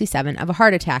 1967 of a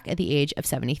heart attack at the age of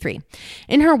 73.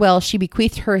 In her will, she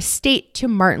bequeathed her estate to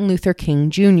Martin Luther King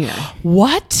Jr.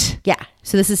 What? Yeah,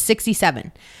 so this is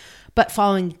 67. But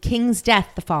following King's death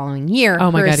the following year,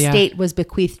 her God, estate was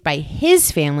bequeathed by his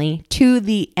family to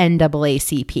the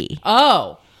NAACP.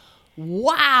 Oh,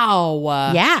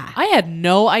 wow. Yeah. I had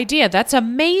no idea. That's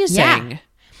amazing. Yeah.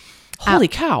 Holy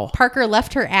cow. Parker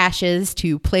left her ashes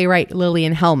to playwright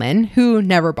Lillian Hellman, who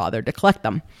never bothered to collect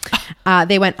them.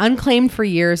 They went unclaimed for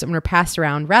years and were passed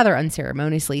around rather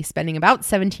unceremoniously, spending about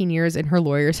 17 years in her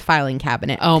lawyer's filing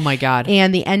cabinet. Oh my God.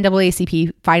 And the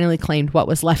NAACP finally claimed what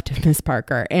was left of Miss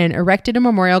Parker and erected a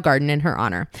memorial garden in her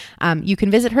honor. You can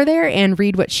visit her there and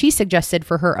read what she suggested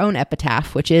for her own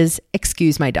epitaph, which is,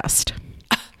 "Excuse my dust."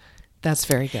 That's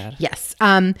very good. Yes.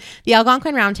 The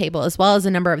Algonquin Round Table, as well as a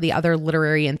number of the other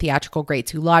literary and theatrical greats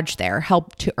who lodged there,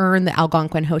 helped to earn the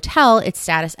Algonquin Hotel its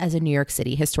status as a New York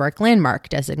City historic landmark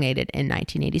designated in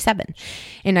 1987.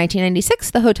 In 1996,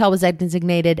 the hotel was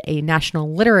designated a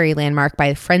National Literary Landmark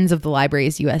by Friends of the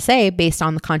Libraries USA based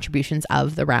on the contributions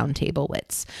of the Round Table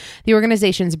wits. The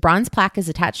organization's bronze plaque is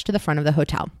attached to the front of the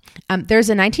hotel. There's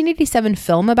a 1987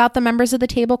 film about the members of the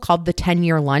table called The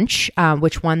 10-Year Lunch,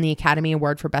 which won the Academy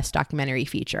Award for Best Documentary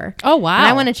Feature. Oh, wow. And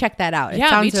I want to check that out.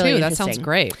 Yeah, me too. Really that sounds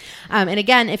great. And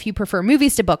again, if you prefer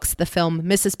movies to books, the film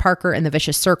Mrs. Parker and the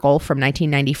Vicious Circle from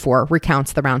 1994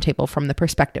 recounts the Round Table from the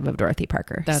perspective of Dorothy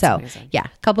Parker. That's amazing. Yeah,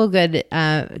 a couple of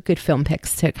good film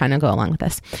picks to kind of go along with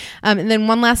this. And then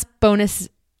one last bonus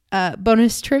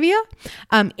trivia.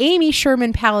 Amy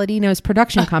Sherman Palladino's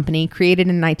production company, created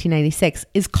in 1996,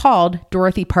 is called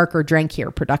Dorothy Parker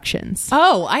Drankier Productions.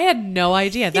 Oh, I had no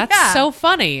idea. That's so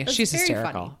funny. She's very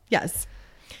hysterical. funny. Yes.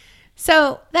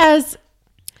 So that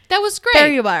was great.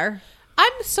 there you are.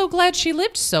 I'm so glad she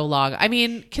lived so long. I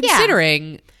mean,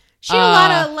 considering She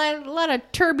had a lot of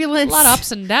turbulence, a lot of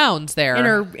ups and downs there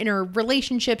in her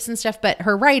relationships and stuff. But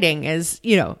her writing is,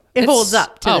 it holds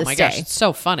up to this my day. gosh, it's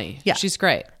so funny. Yeah. She's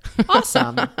great.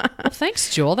 Awesome. Well,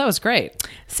 thanks, Jewel. That was great.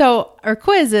 So our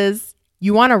quiz is: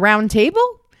 you want a round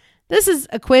table? This is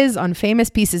a quiz on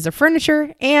famous pieces of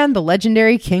furniture and the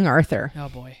legendary King Arthur. Oh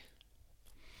boy.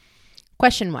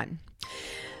 Question 1.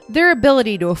 Their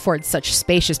ability to afford such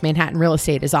spacious Manhattan real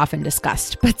estate is often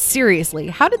discussed, but seriously,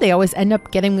 how did they always end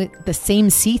up getting the same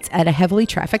seats at a heavily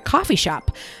trafficked coffee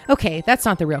shop? Okay, that's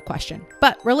not the real question,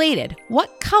 but related.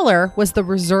 What color was the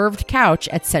reserved couch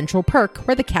at Central Perk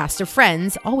where the cast of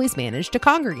Friends always managed to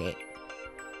congregate?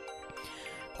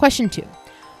 Question 2.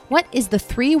 What is the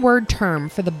 3-word term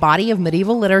for the body of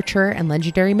medieval literature and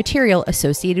legendary material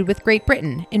associated with Great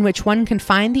Britain, in which one can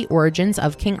find the origins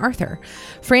of King Arthur?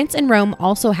 France and Rome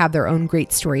also have their own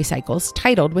great story cycles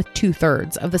titled with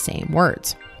 2/3 of the same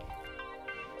words.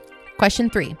 Question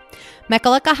 3.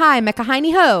 Mechaleka Hi, Mecca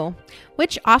Ho.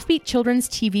 Which offbeat children's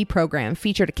TV program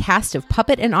featured a cast of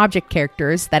puppet and object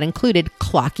characters that included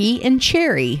Clocky and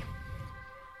Cherry?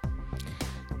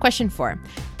 Question 4.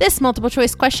 This multiple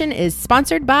choice question is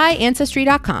sponsored by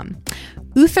Ancestry.com.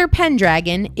 Uther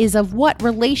Pendragon is of what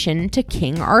relation to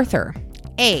King Arthur?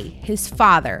 A. His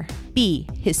father. B.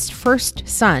 His first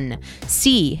son.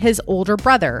 C. His older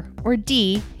brother. Or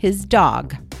D. His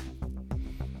dog?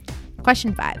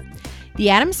 Question 5. The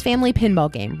Addams Family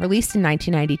pinball game, released in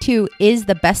 1992, is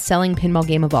the best-selling pinball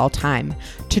game of all time.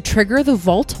 To trigger the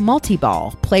Vault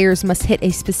multi-ball, players must hit a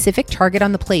specific target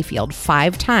on the playfield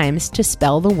 5 times to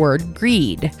spell the word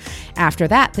greed. After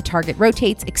that, the target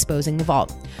rotates, exposing the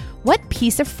vault. What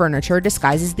piece of furniture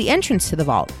disguises the entrance to the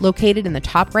vault, located in the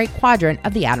top right quadrant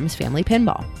of the Addams Family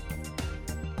pinball?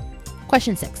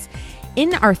 Question 6.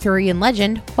 In Arthurian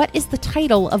legend, what is the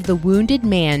title of the wounded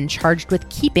man charged with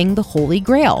keeping the Holy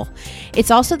Grail? It's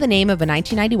also the name of a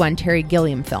 1991 Terry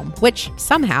Gilliam film, which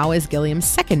somehow is Gilliam's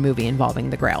second movie involving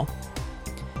the Grail.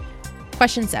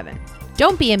 Question 7.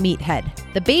 Don't be a meathead.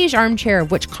 The beige armchair of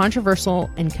which controversial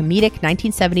and comedic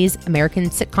 1970s American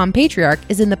sitcom patriarch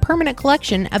is in the permanent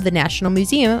collection of the National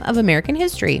Museum of American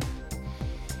History?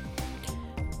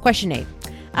 Question 8.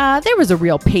 There was a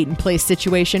real Peyton Place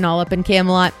situation all up in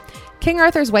Camelot. King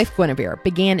Arthur's wife Guinevere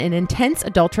began an intense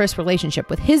adulterous relationship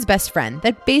with his best friend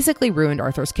that basically ruined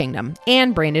Arthur's kingdom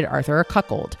and branded Arthur a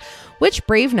cuckold. Which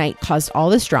brave knight caused all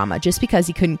this drama just because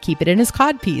he couldn't keep it in his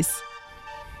codpiece?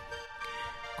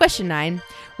 Question 9.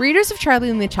 Readers of Charlie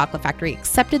and the Chocolate Factory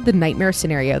accepted the nightmare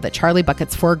scenario that Charlie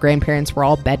Bucket's 4 grandparents were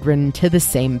all bedridden to the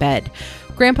same bed.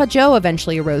 Grandpa Joe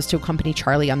eventually arose to accompany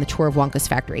Charlie on the tour of Wonka's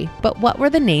factory, but what were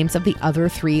the names of the other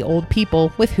 3 old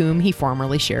people with whom he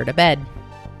formerly shared a bed?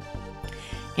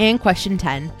 And question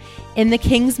 10. In the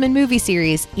Kingsman movie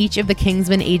series, each of the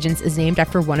Kingsman agents is named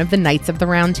after one of the Knights of the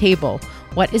Round Table.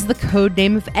 What is the code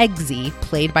name of Eggsy,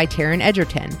 played by Taron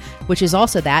Egerton, which is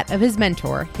also that of his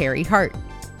mentor, Harry Hart?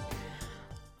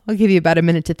 I'll give you about a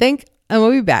minute to think, and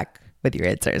we'll be back with your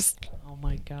answers. Oh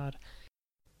my God.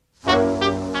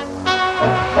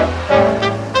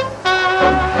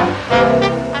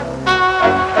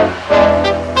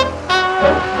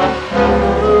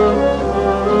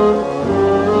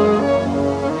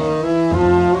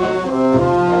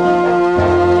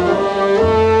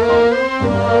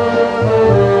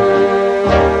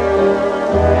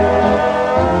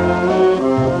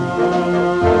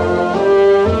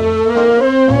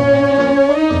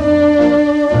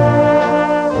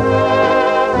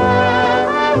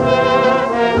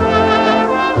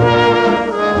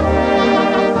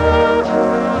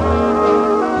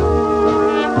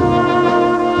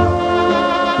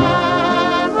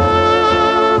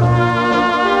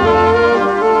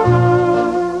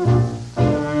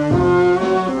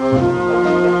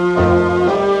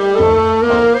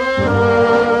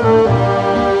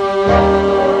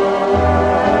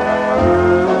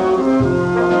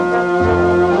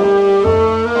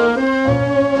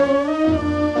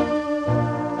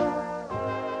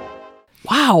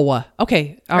 Wow.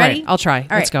 Okay. All Ready? right. I'll try.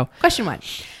 Let's go. Question 1.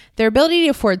 Their ability to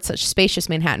afford such spacious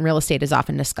Manhattan real estate is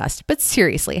often discussed, but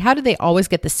seriously, how do they always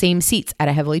get the same seats at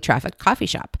a heavily trafficked coffee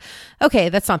shop? Okay,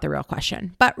 that's not the real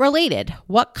question, but related.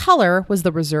 What color was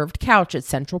the reserved couch at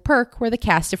Central Perk where the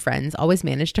cast of Friends always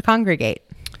managed to congregate?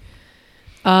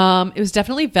 It was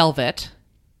definitely velvet.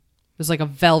 It was like a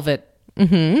velvet.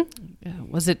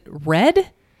 Mm-hmm. Was it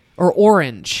red or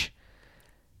orange?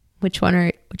 Which one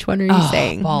are you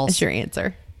saying balls. is your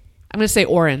answer? I'm going to say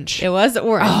orange. It was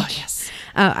orange. Oh, yes.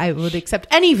 I would accept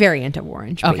any variant of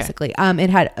orange, Okay. basically.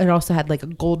 It also had like a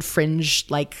gold fringe,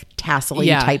 like tassel-y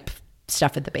Yeah. type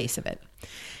stuff at the base of it.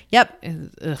 Yep.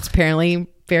 It's apparently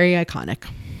very iconic.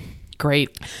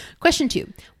 Great. Question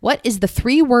 2. What is the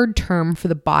 3-word term for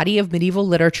the body of medieval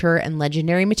literature and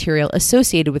legendary material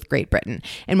associated with Great Britain,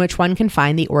 in which one can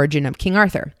find the origin of King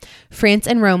Arthur? France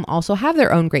and Rome also have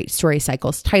their own great story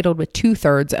cycles titled with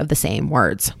 2/3 of the same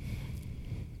words.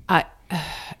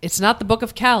 It's not the Book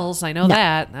of Kells. I know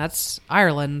that. That's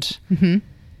Ireland. Mm-hmm.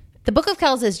 The Book of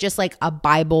Kells is just like a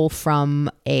Bible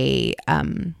from the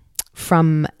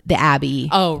Abbey.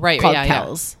 Oh, right. Called Yeah,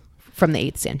 Kells from the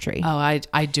 8th century. Oh,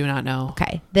 I do not know.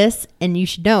 Okay. This, and you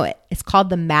should know it, it's called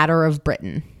the Matter of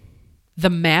Britain. The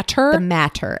Matter? The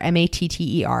Matter,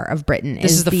 Matter of Britain,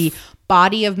 This is the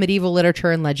body of medieval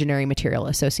literature and legendary material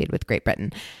associated with Great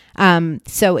Britain.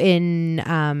 So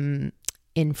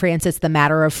in France, it's the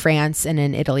Matter of France, and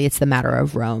in Italy, it's the Matter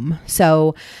of Rome.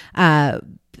 So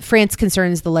France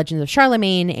concerns the legends of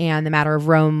Charlemagne, and the Matter of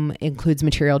Rome includes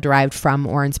material derived from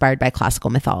or inspired by classical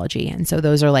mythology. And so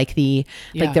those are like the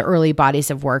early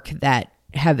bodies of work that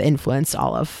have influenced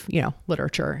all of,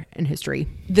 literature and history.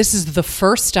 This is the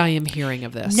first I am hearing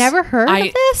of this. Never heard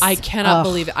of this? I cannot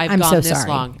believe it. I'm gone so this sorry.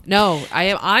 long. No,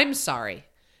 I'm sorry.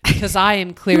 Because I am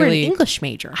You're clearly an English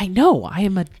major. I know. I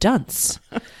am a dunce.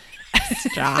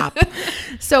 Stop.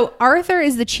 So Arthur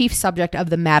is the chief subject of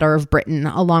the Matter of Britain,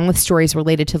 along with stories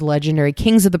related to the legendary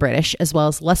kings of the British, as well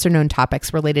as lesser-known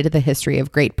topics related to the history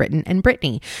of Great Britain and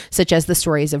Brittany, such as the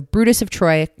stories of Brutus of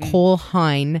Troy, Cole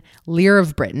Hine, Lear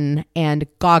of Britain, and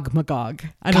Gog Magog.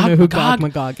 I don't know who Gog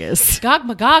Magog is. Gog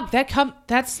Magog.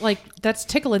 That's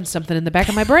tickling something in the back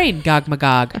of my brain. Gog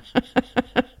Magog.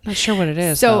 Not sure what it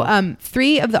is. So,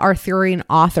 3 of the Arthurian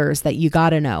authors that you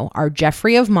got to know are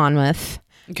Geoffrey of Monmouth,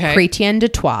 Chrétien de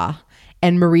Troyes,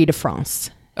 and Marie de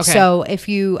France. Okay. So if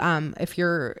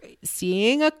you're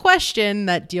seeing a question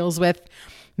that deals with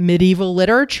medieval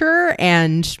literature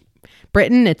and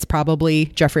Britain, it's probably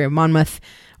Geoffrey of Monmouth.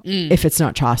 If it's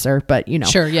not Chaucer, but you know.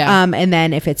 Sure, yeah. And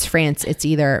then if it's France, it's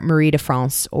either Marie de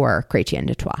France or Chrétien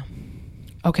de Troyes.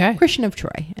 Okay. Christian of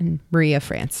Troy and Marie of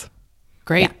France.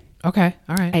 Great. Yeah. Okay.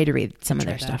 All right. I had to read some of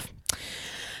their stuff.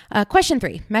 Question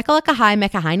 3. Mechalika Hi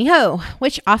Mecha Heiny Ho.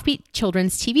 Which offbeat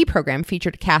children's TV program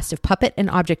featured a cast of puppet and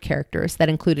object characters that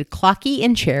included Clocky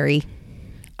and Cherry?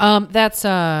 That's oh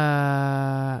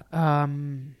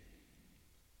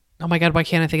my God, why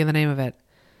can't I think of the name of it?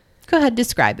 Go ahead,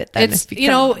 describe it then. It's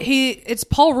it's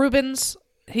Paul Rubens.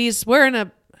 He's wearing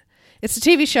it's a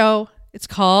TV show. It's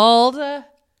called yeah,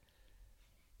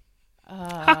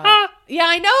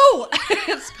 I know.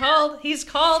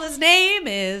 His name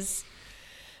is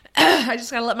I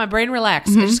just gotta let my brain relax.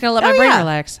 I just gotta let my brain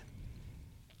relax.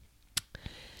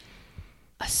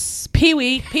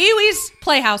 Pee-wee's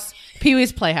Playhouse.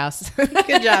 Pee-wee's Playhouse.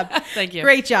 Good job. Thank you.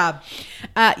 Great job.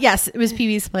 Yes, it was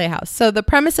Pee-wee's Playhouse. So the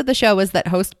premise of the show was that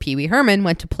host Pee-wee Herman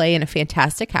went to play in a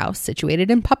fantastic house situated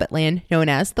in Puppetland known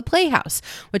as the Playhouse,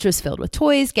 which was filled with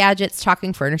toys, gadgets,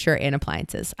 talking furniture, and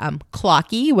appliances.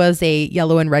 Clocky was a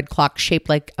yellow and red clock shaped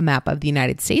like a map of the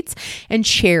United States, and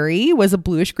Cherry was a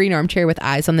bluish green armchair with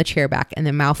eyes on the chair back and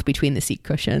the mouth between the seat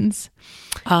cushions.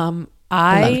 I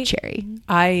love Cherry.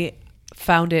 I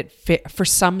found it for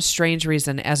some strange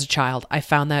reason as a child. I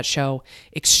found that show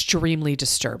extremely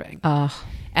disturbing, and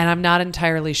I'm not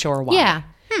entirely sure why.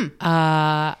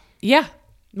 Yeah.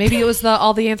 Maybe it was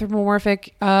all the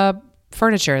anthropomorphic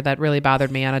furniture that really bothered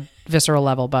me on a visceral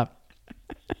level. But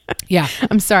yeah,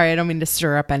 I'm sorry, I don't mean to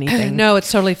stir up anything. No,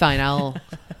 it's totally fine. I'll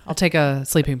take a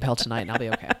sleeping pill tonight and I'll be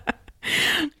okay.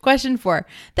 Question 4.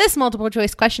 This multiple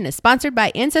choice question is sponsored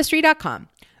by Ancestry.com.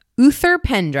 Uther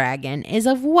Pendragon is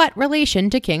of what relation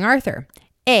to King Arthur?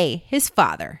 A, his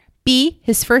father. B,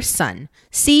 his first son.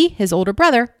 C, his older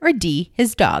brother. Or D,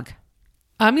 his dog.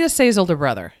 I'm going to say his older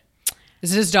brother.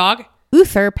 Is it his dog?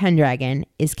 Uther Pendragon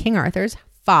is King Arthur's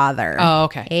father. Oh,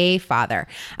 okay. A father.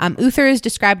 Uther is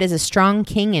described as a strong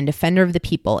king and defender of the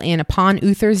people. And upon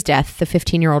Uther's death, the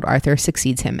 15-year-old Arthur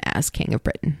succeeds him as King of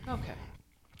Britain. Okay.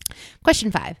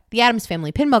 Question 5. The Addams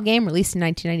Family pinball game, released in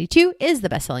 1992, is the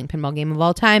best-selling pinball game of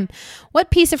all time. What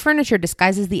piece of furniture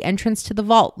disguises the entrance to the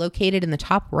vault located in the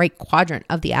top right quadrant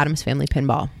of the Addams Family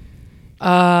pinball?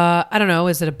 I don't know.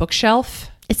 Is it a bookshelf?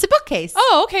 It's a bookcase.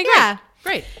 Oh, okay, great. Yeah.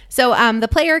 Great. So the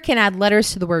player can add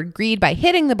letters to the word greed by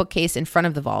hitting the bookcase in front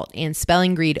of the vault, and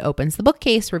spelling greed opens the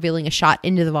bookcase, revealing a shot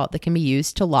into the vault that can be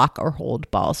used to lock or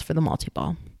hold balls for the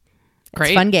multi-ball.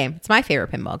 It's a fun game. It's my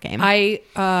favorite pinball game.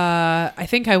 I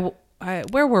think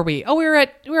where were we? Oh, we were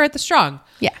at the Strong.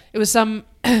 Yeah. It was some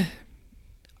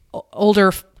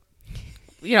older,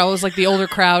 it was like the older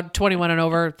crowd, 21 and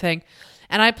over thing.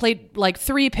 And I played like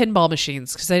 3 pinball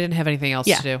machines because I didn't have anything else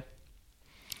to do.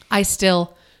 I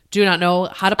still do not know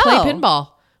how to play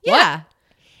pinball. Yeah. What?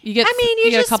 You get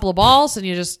a couple of balls and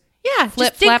you just flap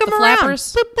the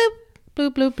flappers. Bloop, bloop.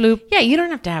 Bloop, bloop, bloop. Yeah, you don't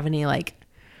have to have any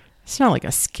it's not like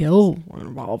a skill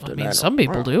involved in it. Some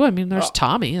people do. I mean, there's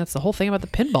Tommy. That's the whole thing about the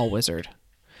pinball wizard.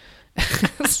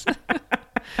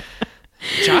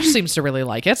 Josh seems to really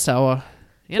like it, so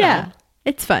yeah,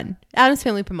 it's fun. Addams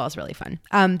Family Pinball is really fun.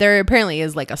 There apparently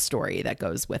is like a story that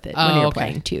goes with it when you're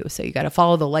playing too. So you got to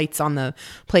follow the lights on the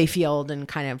play field and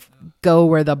kind of go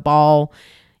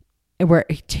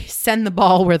send the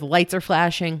ball where the lights are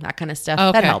flashing, that kind of stuff.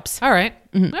 Okay. That helps. All right.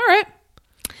 Mm-hmm. All right.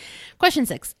 Question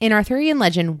 6. In Arthurian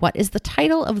legend, what is the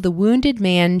title of the wounded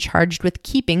man charged with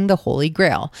keeping the Holy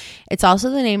Grail? It's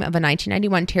also the name of a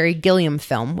 1991 Terry Gilliam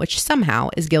film, which somehow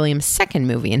is Gilliam's second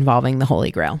movie involving the Holy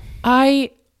Grail.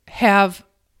 I have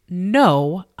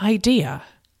no idea.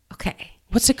 Okay.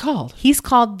 What's it called? He's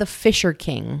called the Fisher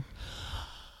King.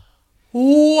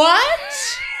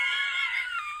 What?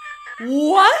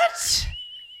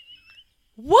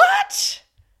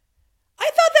 I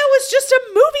thought that was just a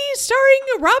movie starring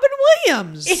Robin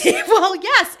Williams. Well,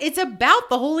 yes, it's about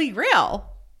the Holy Grail.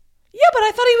 Yeah, but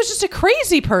I thought he was just a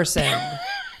crazy person.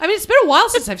 I mean, it's been a while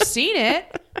since I've seen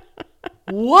it.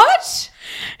 What?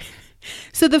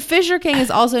 So the Fisher King is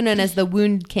also known as the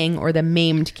Wound King or the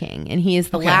Maimed King, and he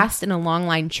is the last in a long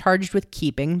line charged with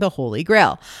keeping the Holy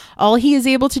Grail. All he is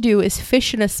able to do is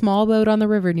fish in a small boat on the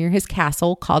river near his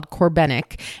castle called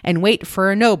Corbenic and wait for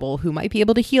a noble who might be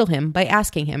able to heal him by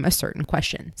asking him a certain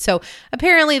question. So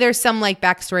apparently there's some like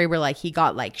backstory where like he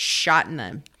got like shot in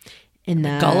the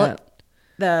gullet,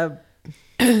 the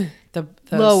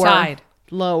lower side,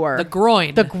 the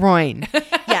groin,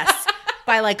 yes,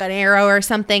 by like an arrow or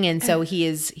something, and so he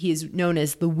is known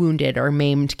as the Wounded or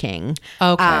Maimed King.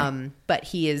 Okay. But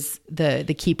he is the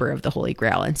keeper of the Holy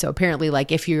Grail, and so apparently,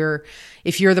 like if you're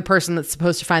the person that's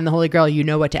supposed to find the Holy Grail, you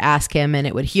know what to ask him, and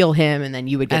it would heal him, and then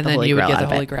you would get the Holy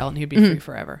Grail. And he'd be free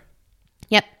forever.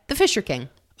 Yep, the Fisher King.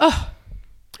 Oh, how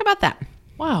about that?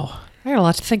 wow, I got a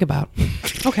lot to think about.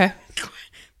 Okay.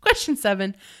 Question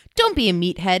 7. Don't be a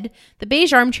meathead. The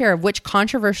beige armchair of which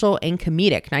controversial and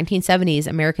comedic 1970s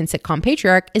American sitcom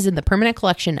patriarch is in the permanent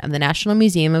collection of the National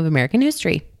Museum of American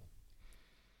History?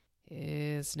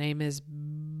 His name is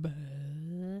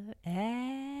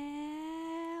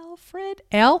Alfred.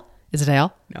 Al? Is it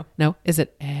Al? No. No. Is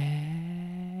it Adam?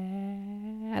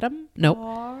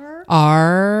 No.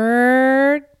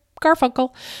 Art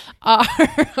Garfunkel.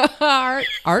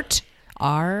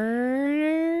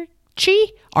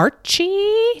 Archie?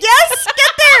 Yes,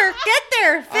 get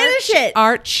there, finish it.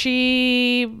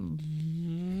 Archie.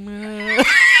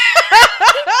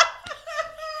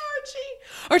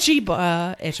 Archie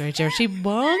Bunker. Yes.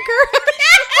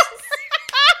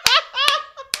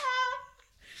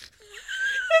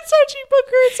 It's Archie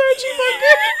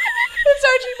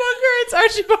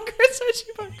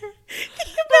Bunker.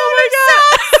 Oh my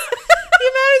god. The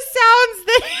amount of sounds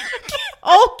that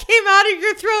all came out of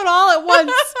your throat all at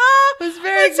once was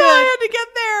very That's good. how I had to get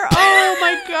there. Oh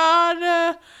my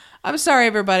god. I'm sorry,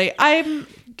 everybody. I'm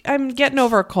getting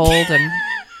over a cold and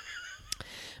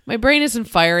my brain isn't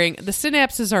firing. The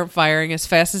synapses aren't firing as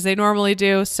fast as they normally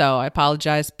do, so I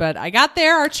apologize. But I got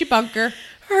there. Archie Bunker.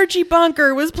 Archie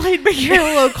Bunker was played by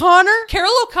Carol O'Connor.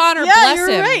 Carol O'Connor, Yeah, bless you're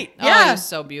him. right. Oh, Yeah. he was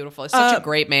so beautiful. He's such a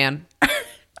great man.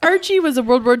 Archie was a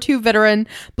World War II veteran,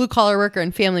 blue-collar worker,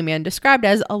 and family man, described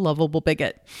as a lovable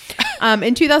bigot.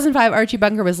 In 2005, Archie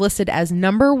Bunker was listed as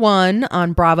number 1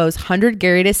 on Bravo's 100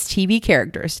 Greatest TV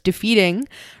Characters, defeating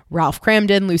Ralph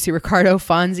Cramden, Lucy Ricardo,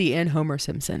 Fonzie, and Homer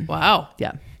Simpson. Wow.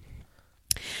 Yeah.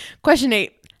 Question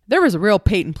 8. There was a real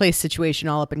Peyton Place situation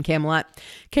all up in Camelot.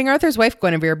 King Arthur's wife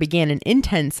Guinevere began an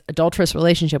intense, adulterous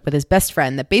relationship with his best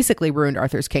friend that basically ruined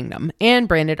Arthur's kingdom and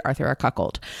branded Arthur a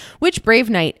cuckold. Which brave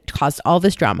knight caused all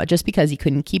this drama just because he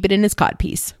couldn't keep it in his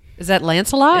codpiece? Is that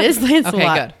Lancelot? It is Lancelot.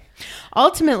 Okay, good.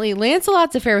 Ultimately,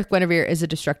 Lancelot's affair with Guinevere is a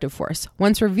destructive force.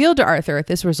 Once revealed to Arthur,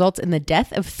 this results in the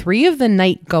death of 3 of the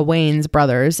knight Gawain's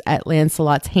brothers at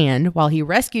Lancelot's hand while he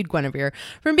rescued Guinevere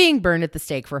from being burned at the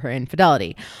stake for her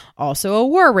infidelity. Also, a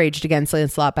war raged against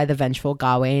Lancelot by the vengeful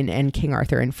Gawain and King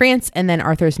Arthur in France, and then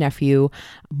Arthur's nephew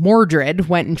Mordred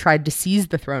went and tried to seize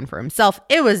the throne for himself.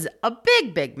 It was a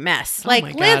big mess. my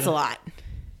Like, God. Lancelot.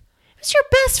 It's your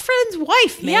best friend's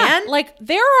wife, man. Yeah, like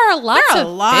there are lots There are of a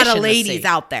lot fish of in the ladies sea.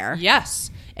 out there. Yes.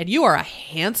 And you are a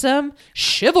handsome,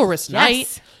 chivalrous knight.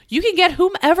 Yes. You can get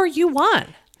whomever you want.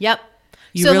 Yep.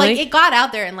 You So really? like it got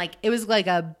out there and like it was like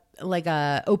a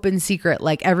open secret.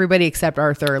 Like everybody except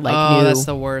Arthur knew. That's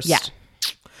the worst. Yeah.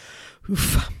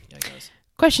 Oof.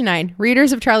 Question 9.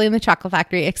 Readers of Charlie and the Chocolate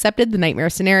Factory accepted the nightmare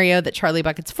scenario that Charlie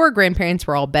Bucket's 4 grandparents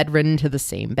were all bedridden to the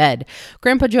same bed.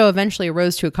 Grandpa Joe eventually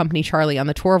arose to accompany Charlie on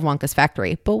the tour of Wonka's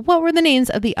factory. But what were the names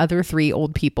of the other 3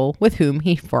 old people with whom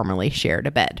he formerly shared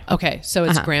a bed? Okay, so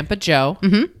it's Grandpa Joe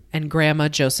and Grandma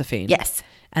Josephine. Yes.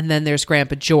 And then there's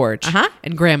Grandpa George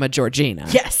and Grandma Georgina.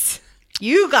 Yes.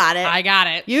 You got it. I got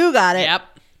it. You got it. Yep.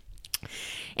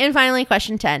 And finally,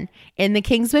 question 10. In the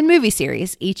Kingsman movie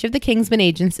series, each of the Kingsman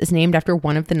agents is named after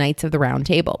one of the Knights of the Round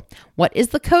Table. What is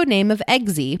the code name of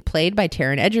Eggsy, played by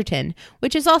Taron Egerton,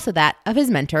 which is also that of his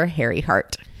mentor, Harry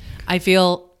Hart? I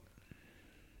feel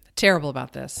terrible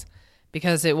about this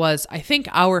because it was, I think,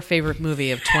 our favorite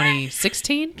movie of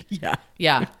 2016. Yeah.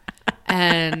 Yeah.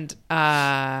 And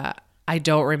I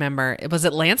don't remember. Was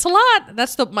it Lancelot?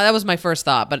 That was my first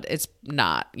thought, but it's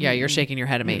not. Yeah, you're shaking your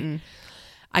head at me.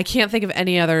 I can't think of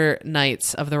any other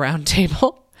Knights of the Round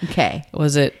Table. Okay.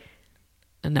 Was it?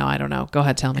 No, I don't know. Go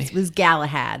ahead, tell me. It was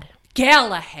Galahad.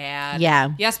 Galahad. Yeah.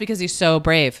 Yes, because he's so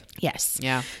brave. Yes.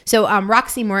 Yeah. So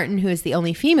Roxy Morton, who is the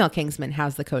only female Kingsman,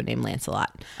 has the codename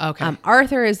Lancelot. Okay.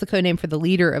 Arthur is the codename for the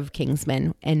leader of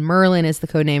Kingsmen, and Merlin is the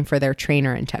codename for their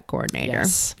trainer and tech coordinator.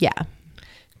 Yes. Yeah.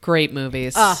 Great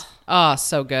movies. Oh,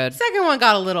 so good. Second one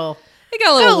got a little It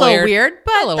got a little weird.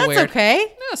 but A little that's weird. okay.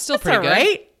 No, it's still That's pretty all good.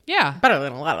 right. Yeah. Better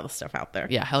than a lot of the stuff out there.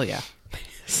 Yeah, hell yeah.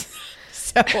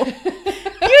 So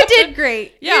you did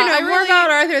great. Yeah, you know I more really-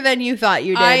 about Arthur than you thought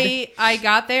you did. I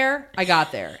got there.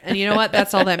 And you know what?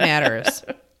 That's all that matters.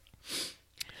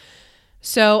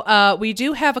 So we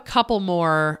do have a couple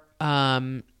more.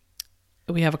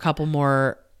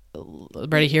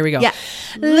 Ready? Here we go. Yeah.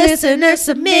 Listener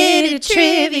submitted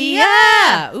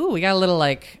trivia. Ooh, we got a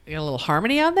little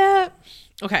harmony on that.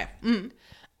 Okay.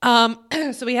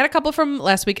 So we had a couple from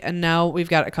last week, and now we've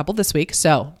got a couple this week.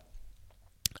 So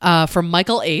from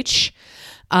Michael H.,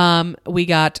 we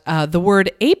got the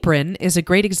word apron is a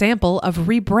great example of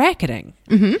rebracketing.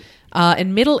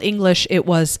 In Middle English, it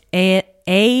was a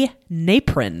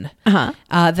napron.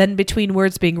 Then between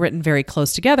words being written very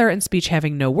close together and speech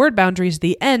having no word boundaries,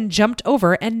 the N jumped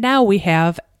over, and now we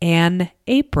have an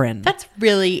apron. That's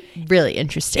really, really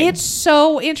interesting. It's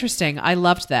so interesting. I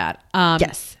loved that.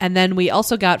 Yes. And then we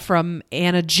also got from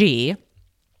Anna G.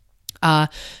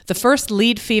 The first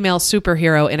lead female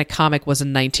superhero in a comic was in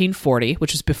 1940,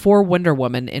 which was before Wonder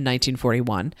Woman in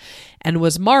 1941, and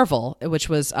was Marvel, which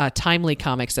was Timely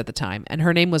Comics at the time. And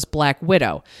her name was Black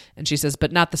Widow. And she says,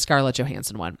 but not the Scarlett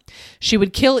Johansson one. She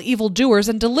would kill evildoers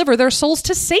and deliver their souls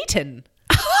to Satan.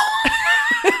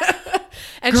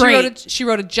 And Great. she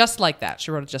wrote it just like that.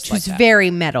 She wrote it just like It's that. very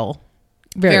metal.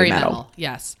 Very metal.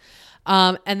 Yes.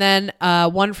 And then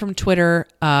one from Twitter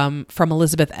from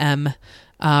Elizabeth M.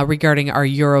 Regarding our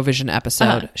Eurovision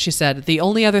episode. She said, the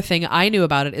only other thing I knew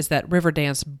about it is that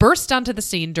Riverdance burst onto the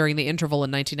scene during the interval in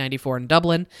 1994 in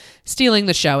Dublin, stealing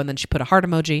the show. And then she put a heart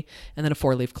emoji and then a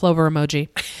 4-leaf clover emoji.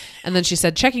 And then she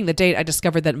said, checking the date, I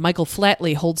discovered that Michael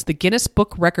Flatley holds the Guinness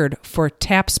Book record for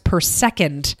taps per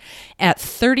second at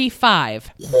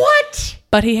 35. What?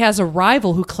 But he has a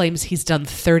rival who claims he's done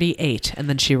 38. And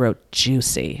then she wrote,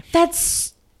 juicy. That's...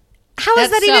 How is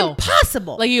That's that so- even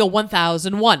possible? Like you go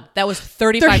 1001. That was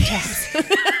 35 taps.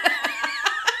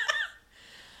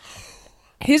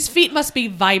 His feet must be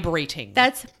vibrating.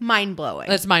 That's mind-blowing.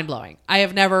 That's mind blowing. I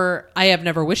have never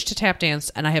wished to tap dance,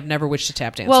 and I have never wished to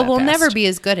tap dance. Well, that we'll fast. never be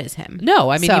as good as him.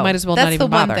 No, I mean, you might as well not even That's the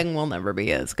bother. one thing we'll never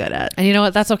be as good at. And you know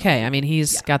what? That's okay. I mean,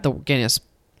 he's got the Guinness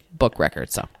Book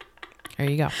record, so there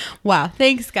you go. Wow.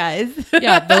 Thanks, guys.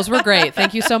 Yeah, those were great.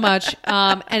 Thank you so much.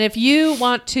 And if you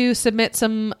want to submit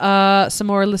some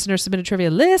more listener submitted trivia,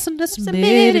 listener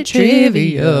submitted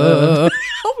trivia. Oh,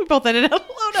 we both ended up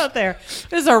low note there.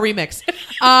 This is our remix.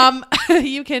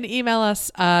 You can email us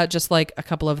just like a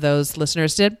couple of those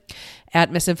listeners did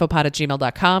at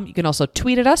missinfopod@gmail.com. You can also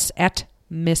tweet at us at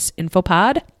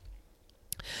missinfopod.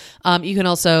 You can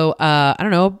also,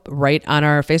 write on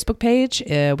our Facebook page.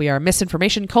 We are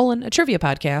Misinformation: a trivia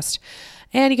podcast.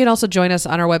 And you can also join us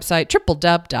on our website,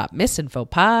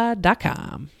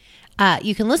 www.misinfopod.com.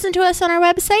 You can listen to us on our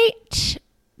website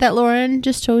that Lauren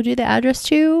just told you the address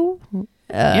to.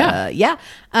 Yeah.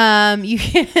 You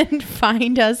can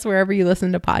find us wherever you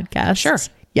listen to podcasts. Sure.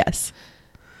 Yes.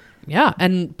 Yeah.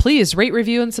 And please rate,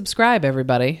 review, and subscribe,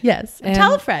 everybody. Yes. And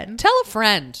tell a friend. Tell a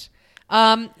friend.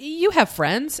 You have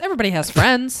friends. Everybody has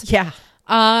friends. Yeah.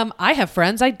 I have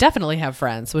friends. I definitely have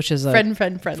friends, which is a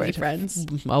Friendly friends.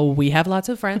 Oh, we have lots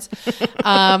of friends.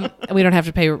 We don't have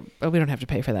to pay. We don't have to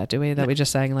pay for that, do we? That we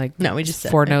just sang like No, we just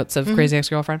said 4 it. notes of Crazy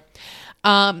Ex-Girlfriend.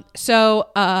 So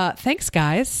thanks,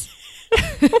 guys.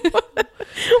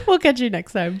 We'll catch you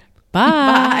next time. Bye.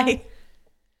 Bye.